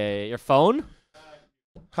 Yeah. Your phone?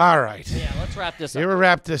 All right. Yeah, let's wrap this Here up. we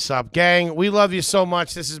wrap this up. Gang, we love you so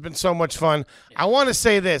much. This has been so much fun. I want to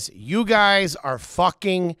say this. You guys are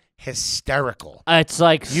fucking hysterical. It's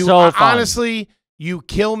like You so fun. honestly, you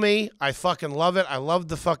kill me. I fucking love it. I love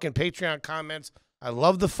the fucking Patreon comments. I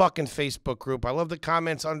love the fucking Facebook group. I love the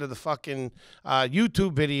comments under the fucking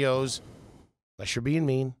YouTube videos. Unless you're being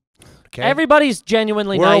mean. Okay. Everybody's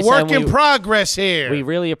genuinely We're nice. a work and in progress here. We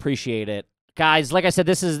really appreciate it. Guys, like I said,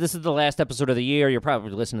 this is the last episode of the year. You're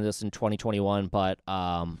probably listening to this in 2021, but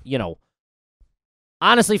you know,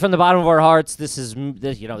 honestly, from the bottom of our hearts, this is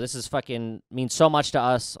fucking means so much to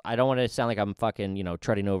us. I don't want to sound like I'm fucking,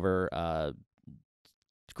 treading over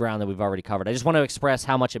ground that we've already covered. I just want to express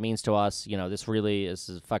how much it means to us. This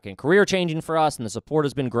is fucking career changing for us, and the support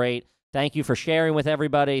has been great. Thank you for sharing with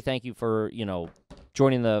everybody. Thank you for,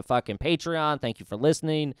 joining the fucking Patreon. Thank you for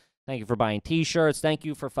listening. Thank you for buying T-shirts. Thank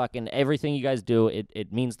you for fucking everything you guys do.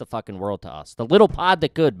 It means the fucking world to us. The little pod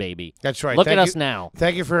that could, baby. That's right. Look Thank at us you. now.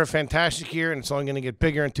 Thank you for a fantastic year, and it's only going to get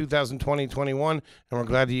bigger in 2020, 21. And we're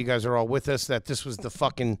glad that you guys are all with us, that this was the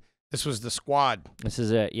squad This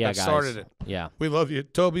is it. Yeah, that guys. started it. Yeah. We love you.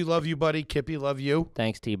 Toby, love you, buddy. Kippy, love you.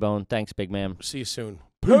 Thanks, T-Bone. Thanks, big man. See you soon.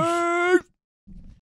 Peace.